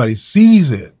don't know if everybody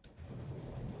sees it,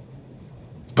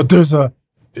 but there's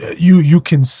you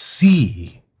can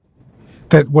see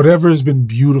that whatever has been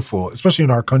beautiful, especially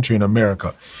in our country, in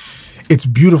America, it's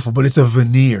beautiful, but it's a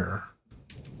veneer.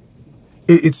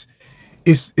 It's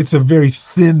a very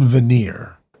thin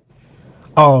veneer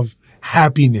of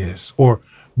happiness or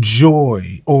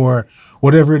joy or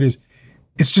whatever it is.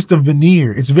 It's just a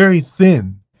veneer. It's very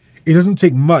thin. It doesn't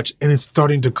take much, and it's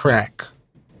starting to crack.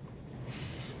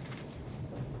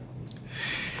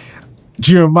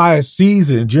 Jeremiah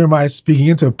sees it, and Jeremiah is speaking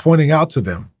into it, pointing out to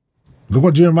them. Look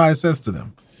what Jeremiah says to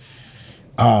them.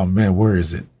 Oh, man, where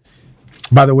is it?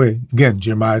 By the way, again,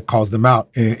 Jeremiah calls them out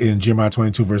in Jeremiah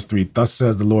 22, verse 3. Thus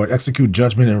says the Lord, execute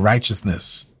judgment and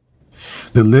righteousness.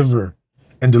 Deliver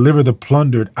the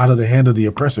plundered out of the hand of the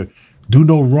oppressor. Do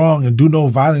no wrong and do no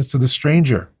violence to the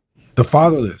stranger, the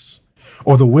fatherless,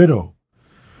 or the widow,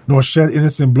 nor shed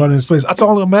innocent blood in his place. That's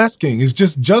all I'm asking. It's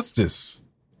just justice.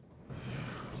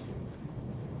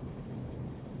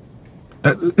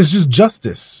 It's just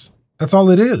justice. That's all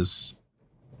it is.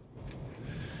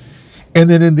 And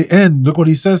then in the end, look what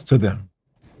he says to them.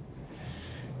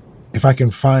 If I can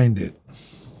find it.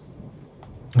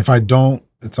 If I don't,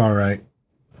 it's all right.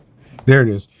 There it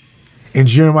is. In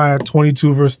Jeremiah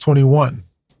 22, verse 21.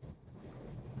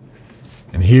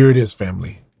 And here it is,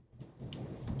 family.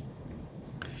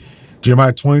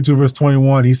 Jeremiah 22, verse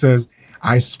 21, he says,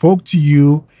 I spoke to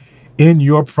you in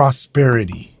your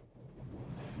prosperity,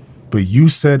 but you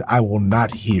said, I will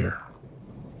not hear.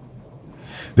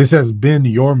 This has been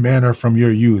your manner from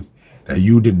your youth, that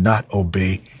you did not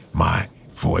obey my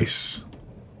voice.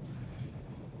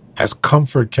 Has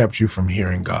comfort kept you from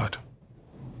hearing God?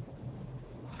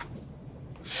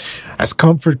 Has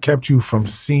comfort kept you from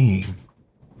seeing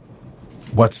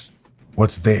what's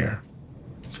there?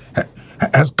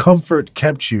 Has comfort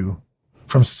kept you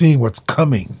from seeing what's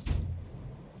coming?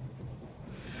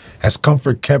 Has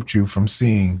comfort kept you from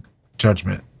seeing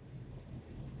judgment?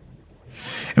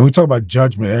 And we talk about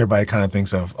judgment, everybody kind of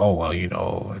thinks of, oh,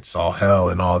 well, it's all hell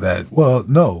and all that. Well,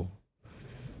 no.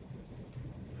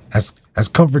 Has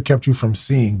comfort kept you from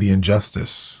seeing the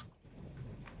injustice?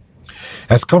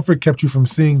 Has comfort kept you from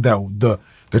seeing that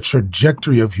the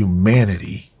trajectory of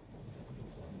humanity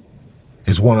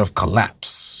is one of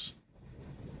collapse?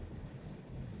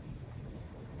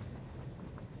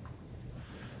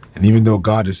 And even though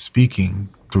God is speaking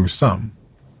through some,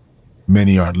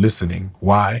 Many aren't listening.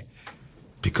 Why?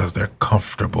 Because they're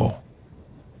comfortable.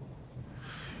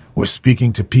 We're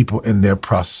speaking to people in their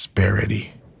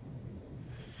prosperity.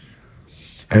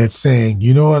 And it's saying,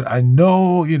 you know what? I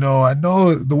know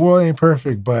the world ain't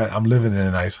perfect, but I'm living in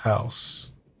a nice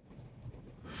house.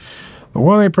 The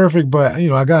world ain't perfect, but,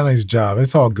 I got a nice job.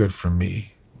 It's all good for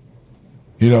me.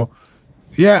 Yeah,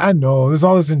 I know there's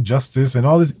all this injustice and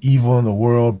all this evil in the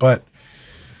world, but,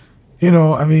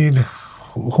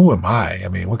 who am I?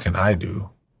 What can I do?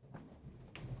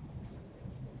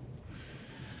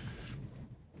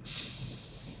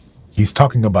 He's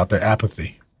talking about their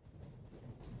apathy.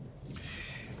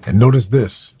 And notice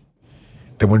this,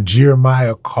 that when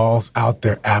Jeremiah calls out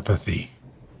their apathy,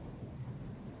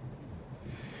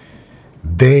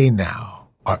 they now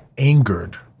are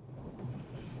angered,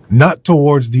 not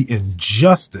towards the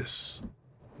injustice,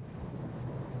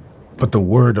 but the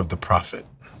word of the prophet.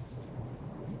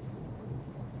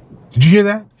 Did you hear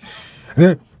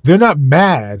that? They're not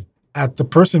mad at the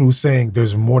person who's saying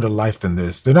there's more to life than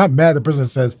this. They're not mad at the person that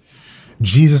says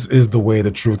Jesus is the way,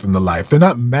 the truth, and the life. They're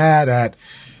not mad at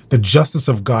the justice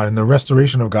of God and the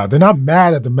restoration of God. They're not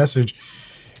mad at the message.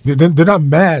 They're not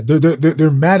mad.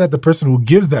 They're mad at the person who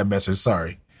gives that message.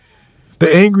 Sorry.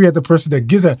 They're angry at the person that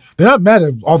gives that. They're not mad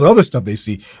at all the other stuff they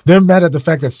see. They're mad at the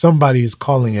fact that somebody is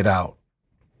calling it out.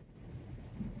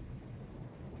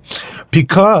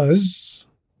 Because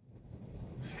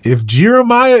if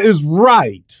Jeremiah is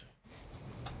right,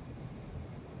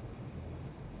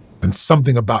 then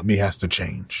something about me has to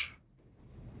change.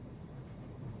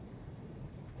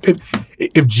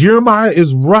 If Jeremiah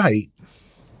is right,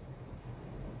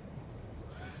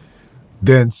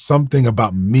 then something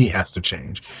about me has to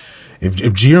change.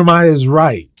 If Jeremiah is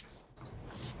right,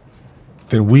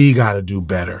 then we got to do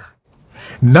better.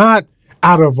 Not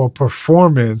out of a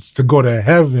performance to go to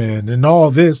heaven and all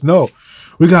this. No,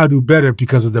 we got to do better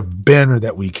because of the banner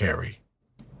that we carry.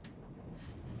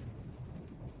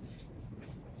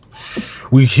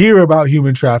 We hear about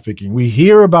human trafficking. We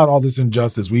hear about all this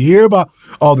injustice. We hear about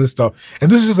all this stuff. And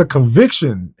this is a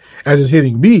conviction as it's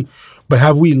hitting me. But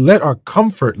have we let our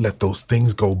comfort let those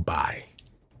things go by?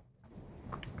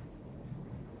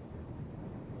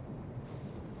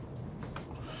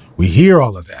 We hear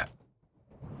all of that.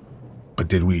 But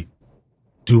did we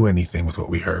do anything with what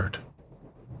we heard?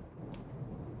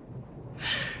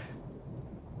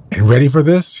 And ready for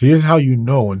this? Here's how you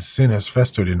know when sin has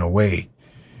festered in a way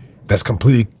that's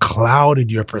completely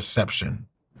clouded your perception.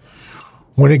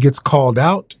 When it gets called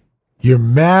out, you're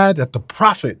mad at the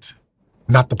prophet,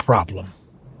 not the problem.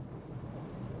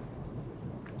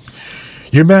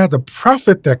 You're mad at the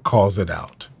prophet that calls it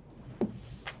out,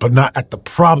 but not at the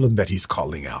problem that he's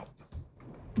calling out.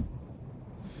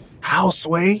 How,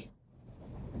 Sway?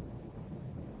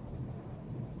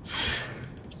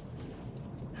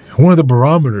 One of the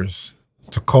barometers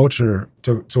to culture,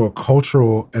 to a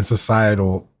cultural and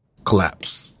societal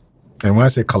collapse. And when I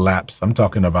say collapse, I'm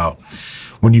talking about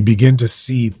when you begin to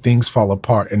see things fall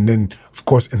apart. And then, of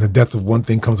course, in the death of one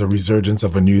thing comes a resurgence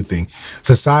of a new thing.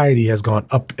 Society has gone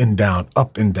up and down,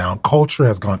 up and down. Culture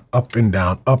has gone up and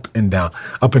down, up and down,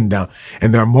 up and down.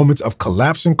 And there are moments of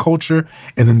collapse in culture.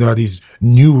 And then there are these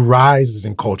new rises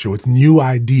in culture with new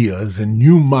ideas and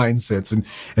new mindsets.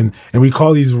 And we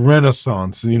call these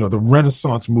Renaissance, the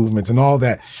Renaissance movements and all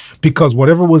that, because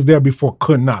whatever was there before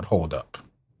could not hold up.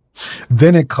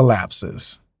 Then it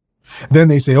collapses. Then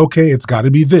they say, okay, it's got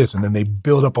to be this. And then they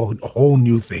build up a whole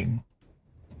new thing.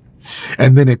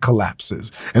 And then it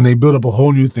collapses. And they build up a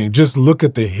whole new thing. Just look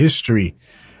at the history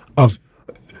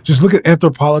just look at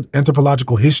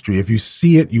anthropological history. If you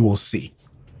see it, you will see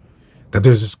that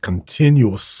there's this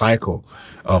continual cycle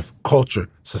of culture,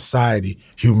 society,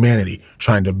 humanity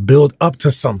trying to build up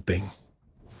to something.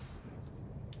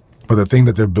 But the thing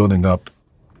that they're building up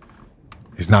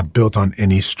is not built on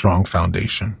any strong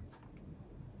foundation.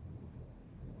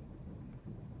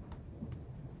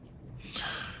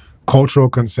 Cultural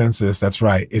consensus, that's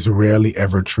right, is rarely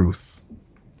ever truth.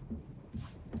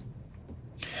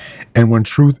 And when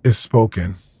truth is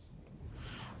spoken,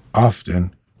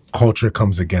 often culture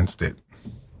comes against it.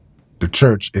 The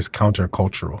church is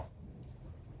countercultural.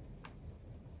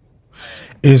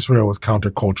 Israel was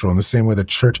countercultural in the same way the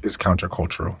church is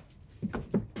countercultural.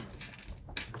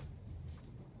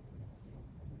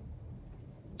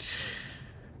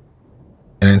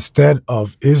 And instead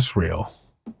of Israel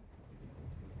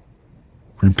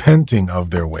repenting of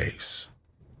their ways,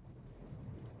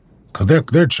 because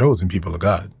they're chosen people of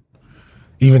God,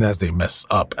 even as they mess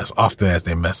up, as often as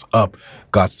they mess up,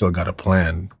 God still got a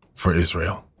plan for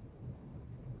Israel.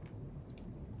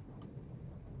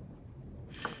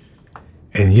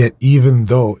 And yet, even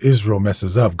though Israel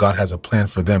messes up, God has a plan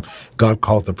for them. God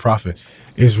calls the prophet.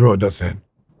 Israel doesn't.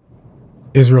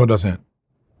 Israel doesn't,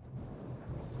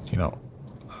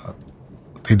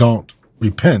 they don't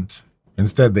repent.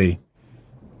 Instead, they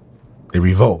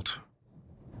revolt.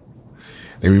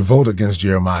 They revolt against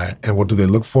Jeremiah. And what do they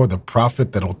look for? The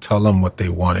prophet that'll tell them what they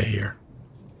want to hear.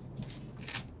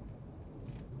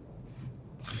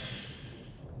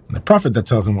 And the prophet that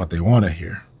tells them what they want to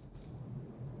hear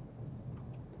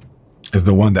is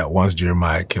the one that wants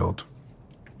Jeremiah killed.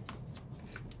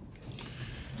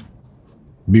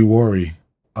 Be wary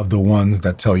of the ones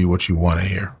that tell you what you want to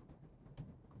hear.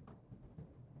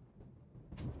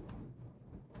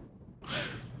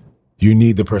 You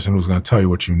need the person who's going to tell you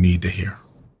what you need to hear,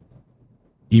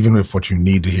 even if what you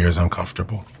need to hear is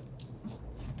uncomfortable.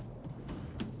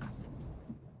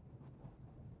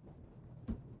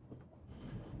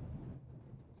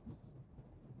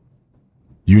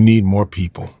 You need more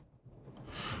people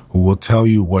who will tell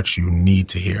you what you need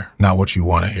to hear, not what you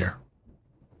want to hear.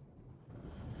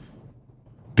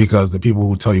 Because the people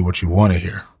who tell you what you want to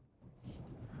hear,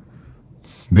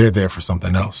 they're there for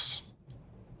something else.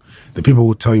 The people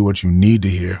who tell you what you need to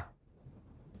hear,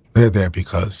 they're there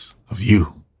because of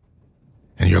you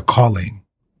and your calling.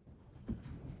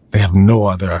 They have no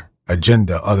other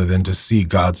agenda other than to see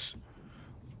God's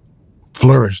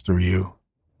flourish through you.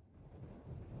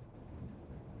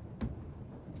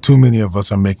 Too many of us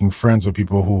are making friends with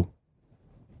people who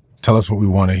tell us what we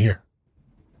want to hear.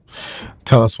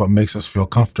 Tell us what makes us feel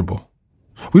comfortable.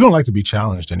 We don't like to be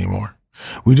challenged anymore.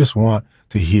 We just want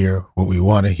to hear what we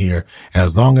want to hear. And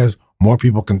as long as more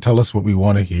people can tell us what we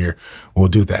want to hear, we'll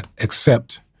do that.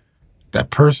 Except that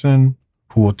person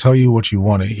who will tell you what you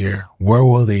want to hear, where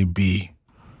will they be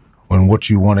when what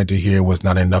you wanted to hear was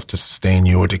not enough to sustain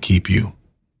you or to keep you?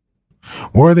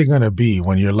 Where are they going to be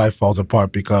when your life falls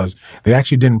apart because they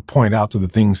actually didn't point out to the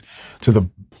things, to the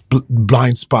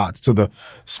blind spots, to the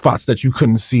spots that you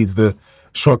couldn't see, the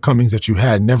shortcomings that you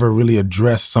had, never really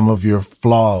addressed some of your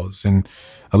flaws and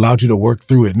allowed you to work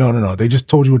through it? No. They just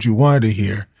told you what you wanted to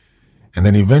hear. And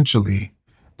then eventually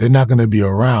they're not going to be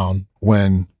around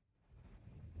when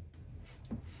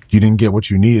you didn't get what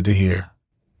you needed to hear.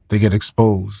 They get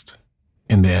exposed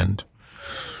in the end.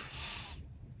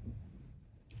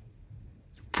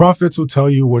 Prophets who tell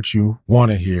you what you want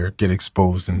to hear get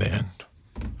exposed in the end.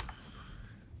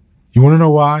 You want to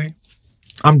know why?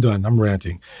 I'm done. I'm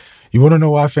ranting. You want to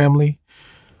know why, family?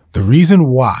 The reason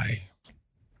why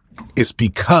is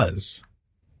because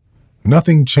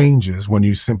nothing changes when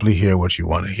you simply hear what you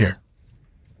want to hear.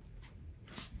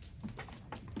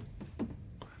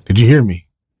 Did you hear me?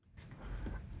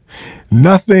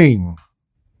 Nothing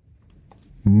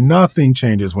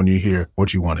changes when you hear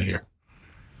what you want to hear.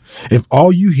 If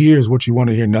all you hear is what you want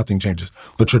to hear, nothing changes.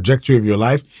 The trajectory of your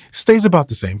life stays about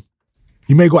the same.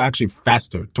 You may go actually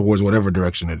faster towards whatever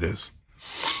direction it is.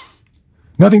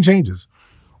 Nothing changes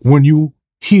when you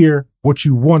hear what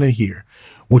you want to hear.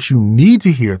 What you need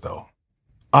to hear, though,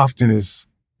 often is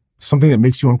something that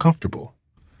makes you uncomfortable,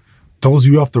 throws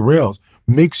you off the rails,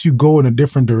 makes you go in a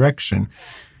different direction.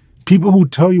 People who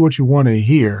tell you what you want to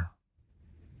hear,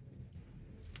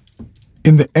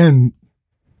 in the end,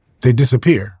 they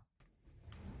disappear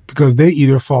because they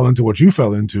either fall into what you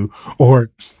fell into or,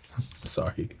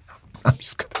 I'm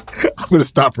going to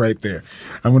stop right there.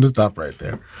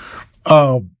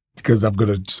 Because I'm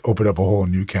going to just open up a whole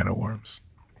new can of worms.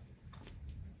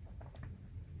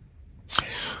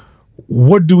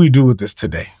 What do we do with this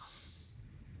today?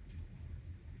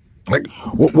 Like,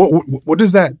 what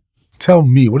does that tell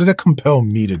me? What does that compel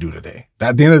me to do today?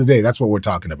 At the end of the day, that's what we're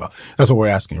talking about. That's what we're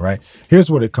asking, right? Here's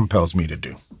what it compels me to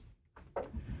do.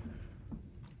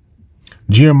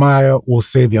 Jeremiah will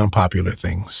say the unpopular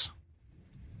things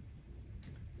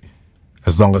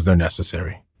as long as they're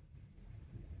necessary.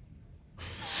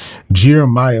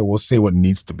 Jeremiah will say what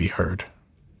needs to be heard.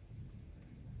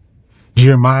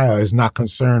 Jeremiah is not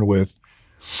concerned with,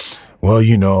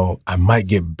 I might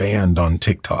get banned on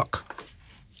TikTok.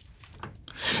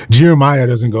 Jeremiah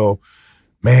doesn't go,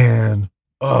 I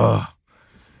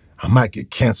might get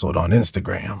canceled on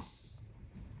Instagram.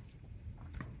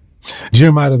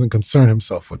 Jeremiah doesn't concern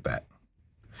himself with that.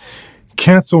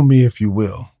 Cancel me if you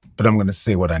will, but I'm going to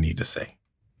say what I need to say.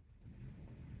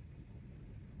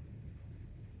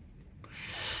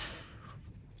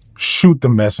 Shoot the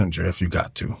messenger if you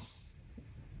got to.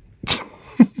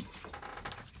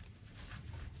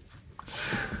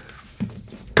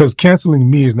 Because canceling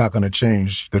me is not going to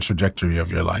change the trajectory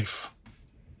of your life.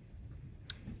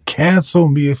 Cancel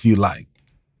me if you like.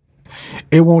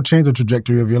 It won't change the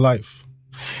trajectory of your life.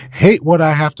 Hate what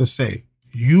I have to say.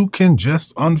 You can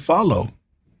just unfollow.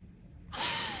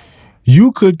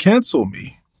 You could cancel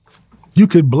me. You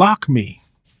could block me,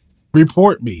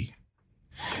 report me.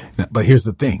 But here's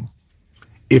the thing.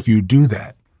 If you do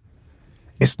that,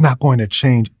 it's not going to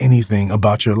change anything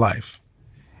about your life.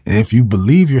 And if you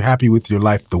believe you're happy with your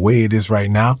life the way it is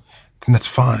right now, then that's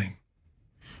fine.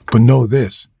 But know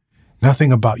this,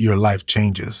 nothing about your life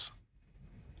changes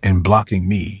in blocking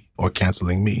me or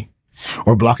canceling me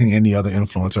or blocking any other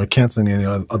influencer or canceling any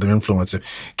other influencer.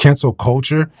 Cancel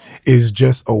culture is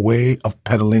just a way of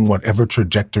peddling whatever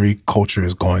trajectory culture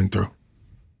is going through.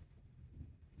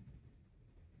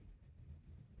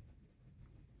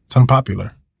 It's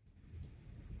unpopular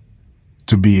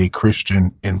to be a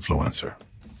Christian influencer.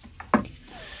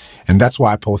 And that's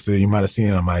why I posted, you might have seen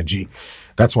it on my IG.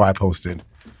 That's why I posted,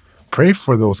 pray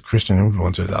for those Christian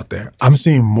influencers out there. I'm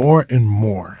seeing more and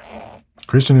more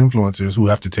Christian influencers who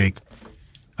have to take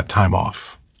a time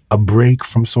off, a break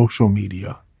from social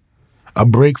media, a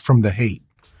break from the hate.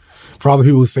 For all the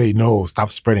people who say, no,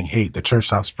 stop spreading hate, the church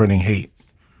stops spreading hate,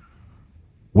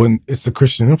 when it's the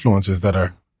Christian influencers that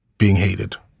are being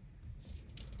hated.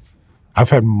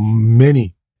 I've had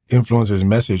many influencers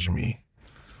message me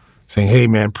saying, hey,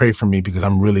 man, pray for me because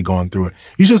I'm really going through it.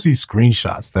 You should see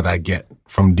screenshots that I get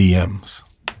from DMs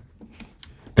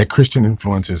that Christian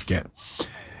influencers get.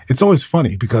 It's always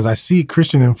funny because I see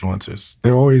Christian influencers.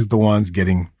 They're always the ones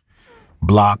getting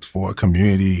blocked for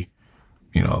community,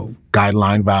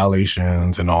 guideline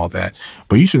violations and all that.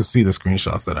 But you should see the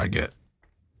screenshots that I get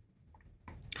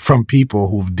from people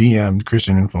who've DM'd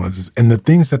Christian influencers and the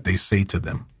things that they say to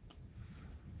them.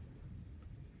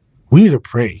 We need to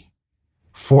pray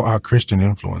for our Christian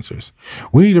influencers.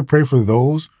 We need to pray for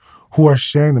those who are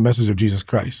sharing the message of Jesus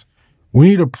Christ.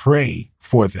 We need to pray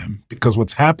for them because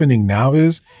what's happening now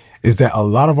is that a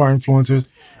lot of our influencers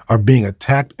are being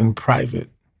attacked in private.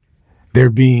 They're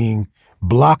being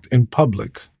blocked in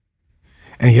public.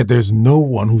 And yet there's no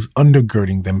one who's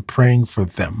undergirding them, praying for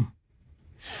them.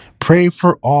 Pray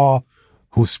for all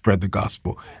who spread the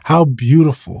gospel. How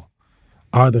beautiful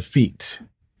are the feet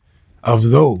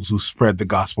of those who spread the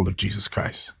gospel of Jesus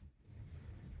Christ.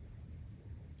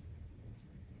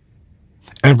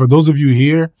 And for those of you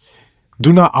here,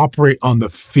 do not operate on the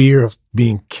fear of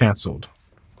being canceled.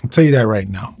 I'll tell you that right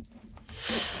now.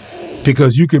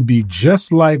 Because you could be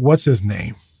just like, what's his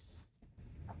name?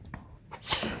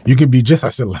 You can be just, I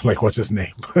said like, what's his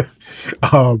name?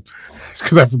 It's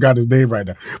because I forgot his name right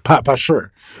now.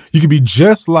 Pashur. You can be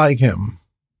just like him.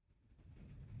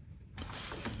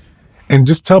 And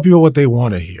just tell people what they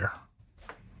want to hear.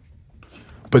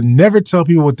 But never tell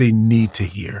people what they need to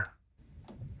hear.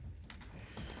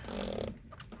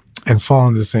 And fall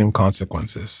into the same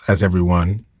consequences as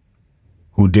everyone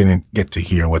who didn't get to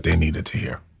hear what they needed to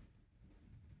hear.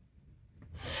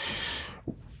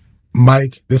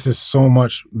 Mike, there's so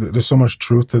much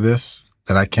truth to this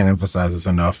that I can't emphasize this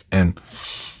enough. And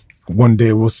one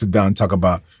day we'll sit down and talk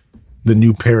about the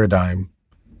new paradigm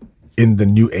in the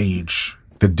new age,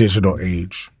 the digital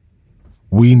age.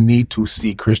 We need to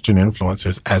see Christian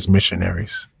influencers as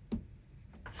missionaries.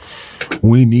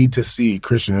 We need to see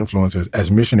Christian influencers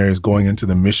as missionaries going into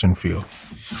the mission field.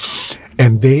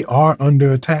 And they are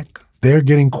under attack. They're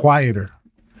getting quieter.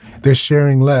 They're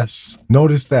sharing less.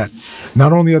 Notice that.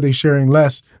 Not only are they sharing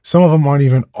less, some of them aren't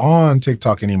even on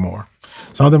TikTok anymore.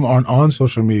 Some of them aren't on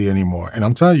social media anymore. And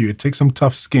I'm telling you, it takes some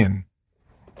tough skin.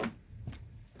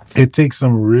 It takes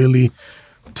some really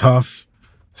tough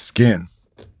skin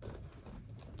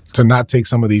to not take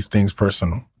some of these things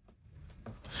personal.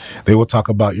 They will talk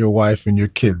about your wife and your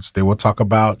kids. They will talk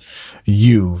about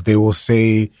you. They will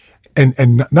say,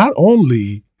 and not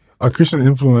only are Christian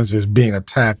influencers being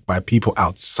attacked by people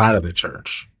outside of the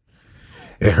church,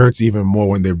 it hurts even more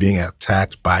when they're being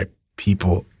attacked by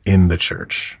people in the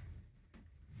church.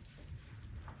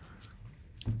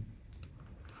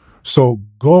 So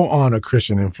go on a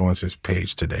Christian influencer's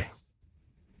page today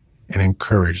and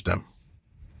encourage them.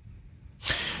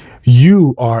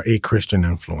 You are a Christian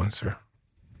influencer.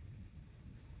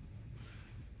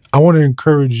 I want to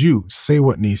encourage you. Say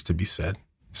what needs to be said.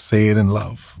 Say it in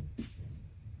love.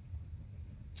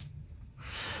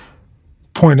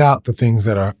 Point out the things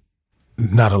that are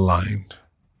not aligned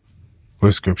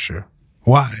with Scripture.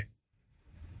 Why?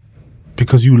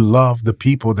 Because you love the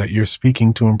people that you're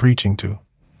speaking to and preaching to.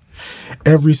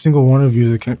 Every single one of you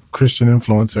is a Christian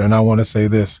influencer, and I want to say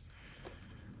this.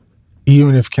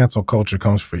 Even if cancel culture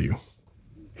comes for you,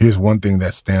 here's one thing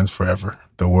that stands forever: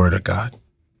 the Word of God.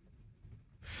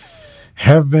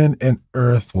 Heaven and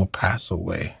earth will pass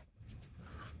away,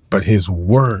 but His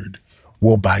Word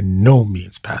will by no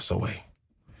means pass away.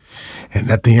 And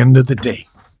at the end of the day,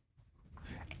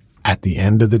 At the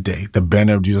end of the day, the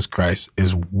banner of Jesus Christ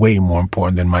is way more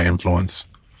important than my influence.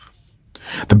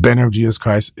 The banner of Jesus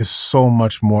Christ is so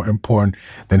much more important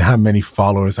than how many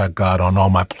followers I got on all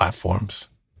my platforms.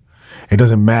 It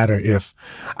doesn't matter if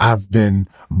I've been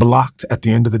blocked. At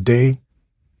the end of the day,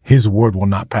 his word will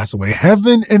not pass away.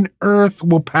 Heaven and earth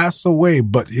will pass away,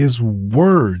 but his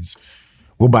words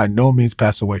will by no means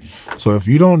pass away. So if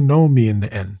you don't know me in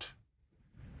the end,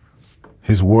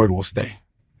 his word will stay.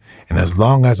 And as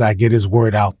long as I get his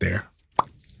word out there,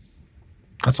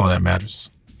 that's all that matters.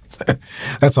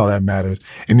 That's all that matters.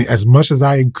 And as much as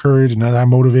I encourage and as I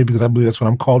motivate, because I believe that's what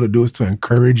I'm called to do, is to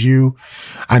encourage you.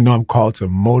 I know I'm called to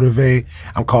motivate.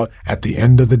 I'm called, at the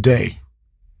end of the day,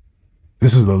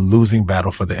 this is a losing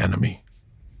battle for the enemy.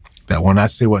 That when I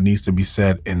say what needs to be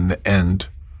said in the end,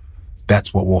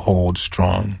 that's what will hold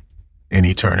strong in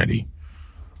eternity.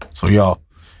 So y'all,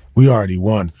 we already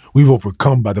won. We've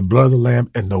overcome by the blood of the Lamb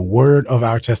and the word of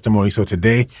our testimony. So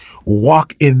today,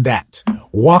 walk in that.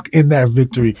 Walk in that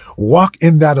victory. Walk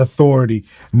in that authority,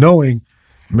 knowing,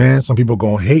 man, some people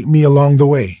going to hate me along the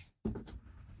way.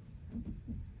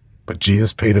 But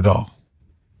Jesus paid it all.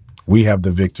 We have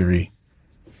the victory.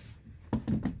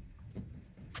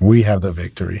 We have the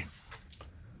victory.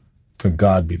 To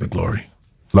God be the glory.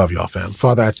 Love y'all, fam.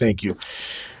 Father, I thank you.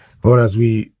 Lord, as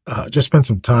we just spent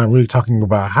some time really talking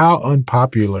about how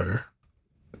unpopular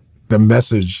the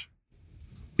message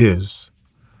is,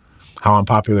 how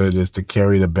unpopular it is to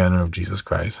carry the banner of Jesus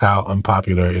Christ, how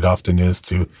unpopular it often is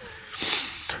to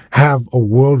have a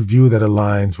worldview that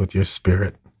aligns with your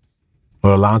spirit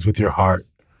or aligns with your heart.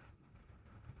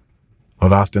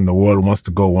 Lord, often the world wants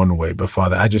to go one way, but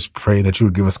Father, I just pray that you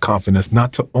would give us confidence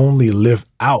not to only live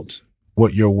out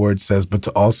what your word says, but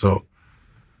to also,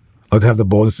 Lord, to have the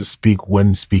boldness to speak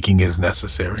when speaking is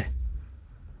necessary.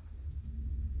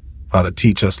 Father,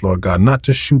 teach us, Lord God, not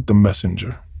to shoot the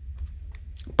messenger,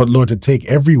 but Lord, to take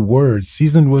every word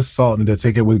seasoned with salt and to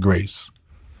take it with grace.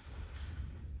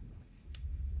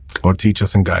 Lord, teach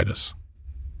us and guide us.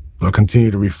 Lord, continue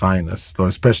to refine us, Lord,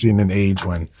 especially in an age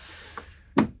when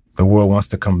the world wants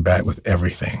to come back with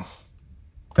everything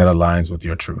that aligns with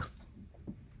your truth.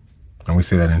 And we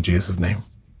say that in Jesus' name.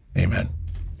 Amen.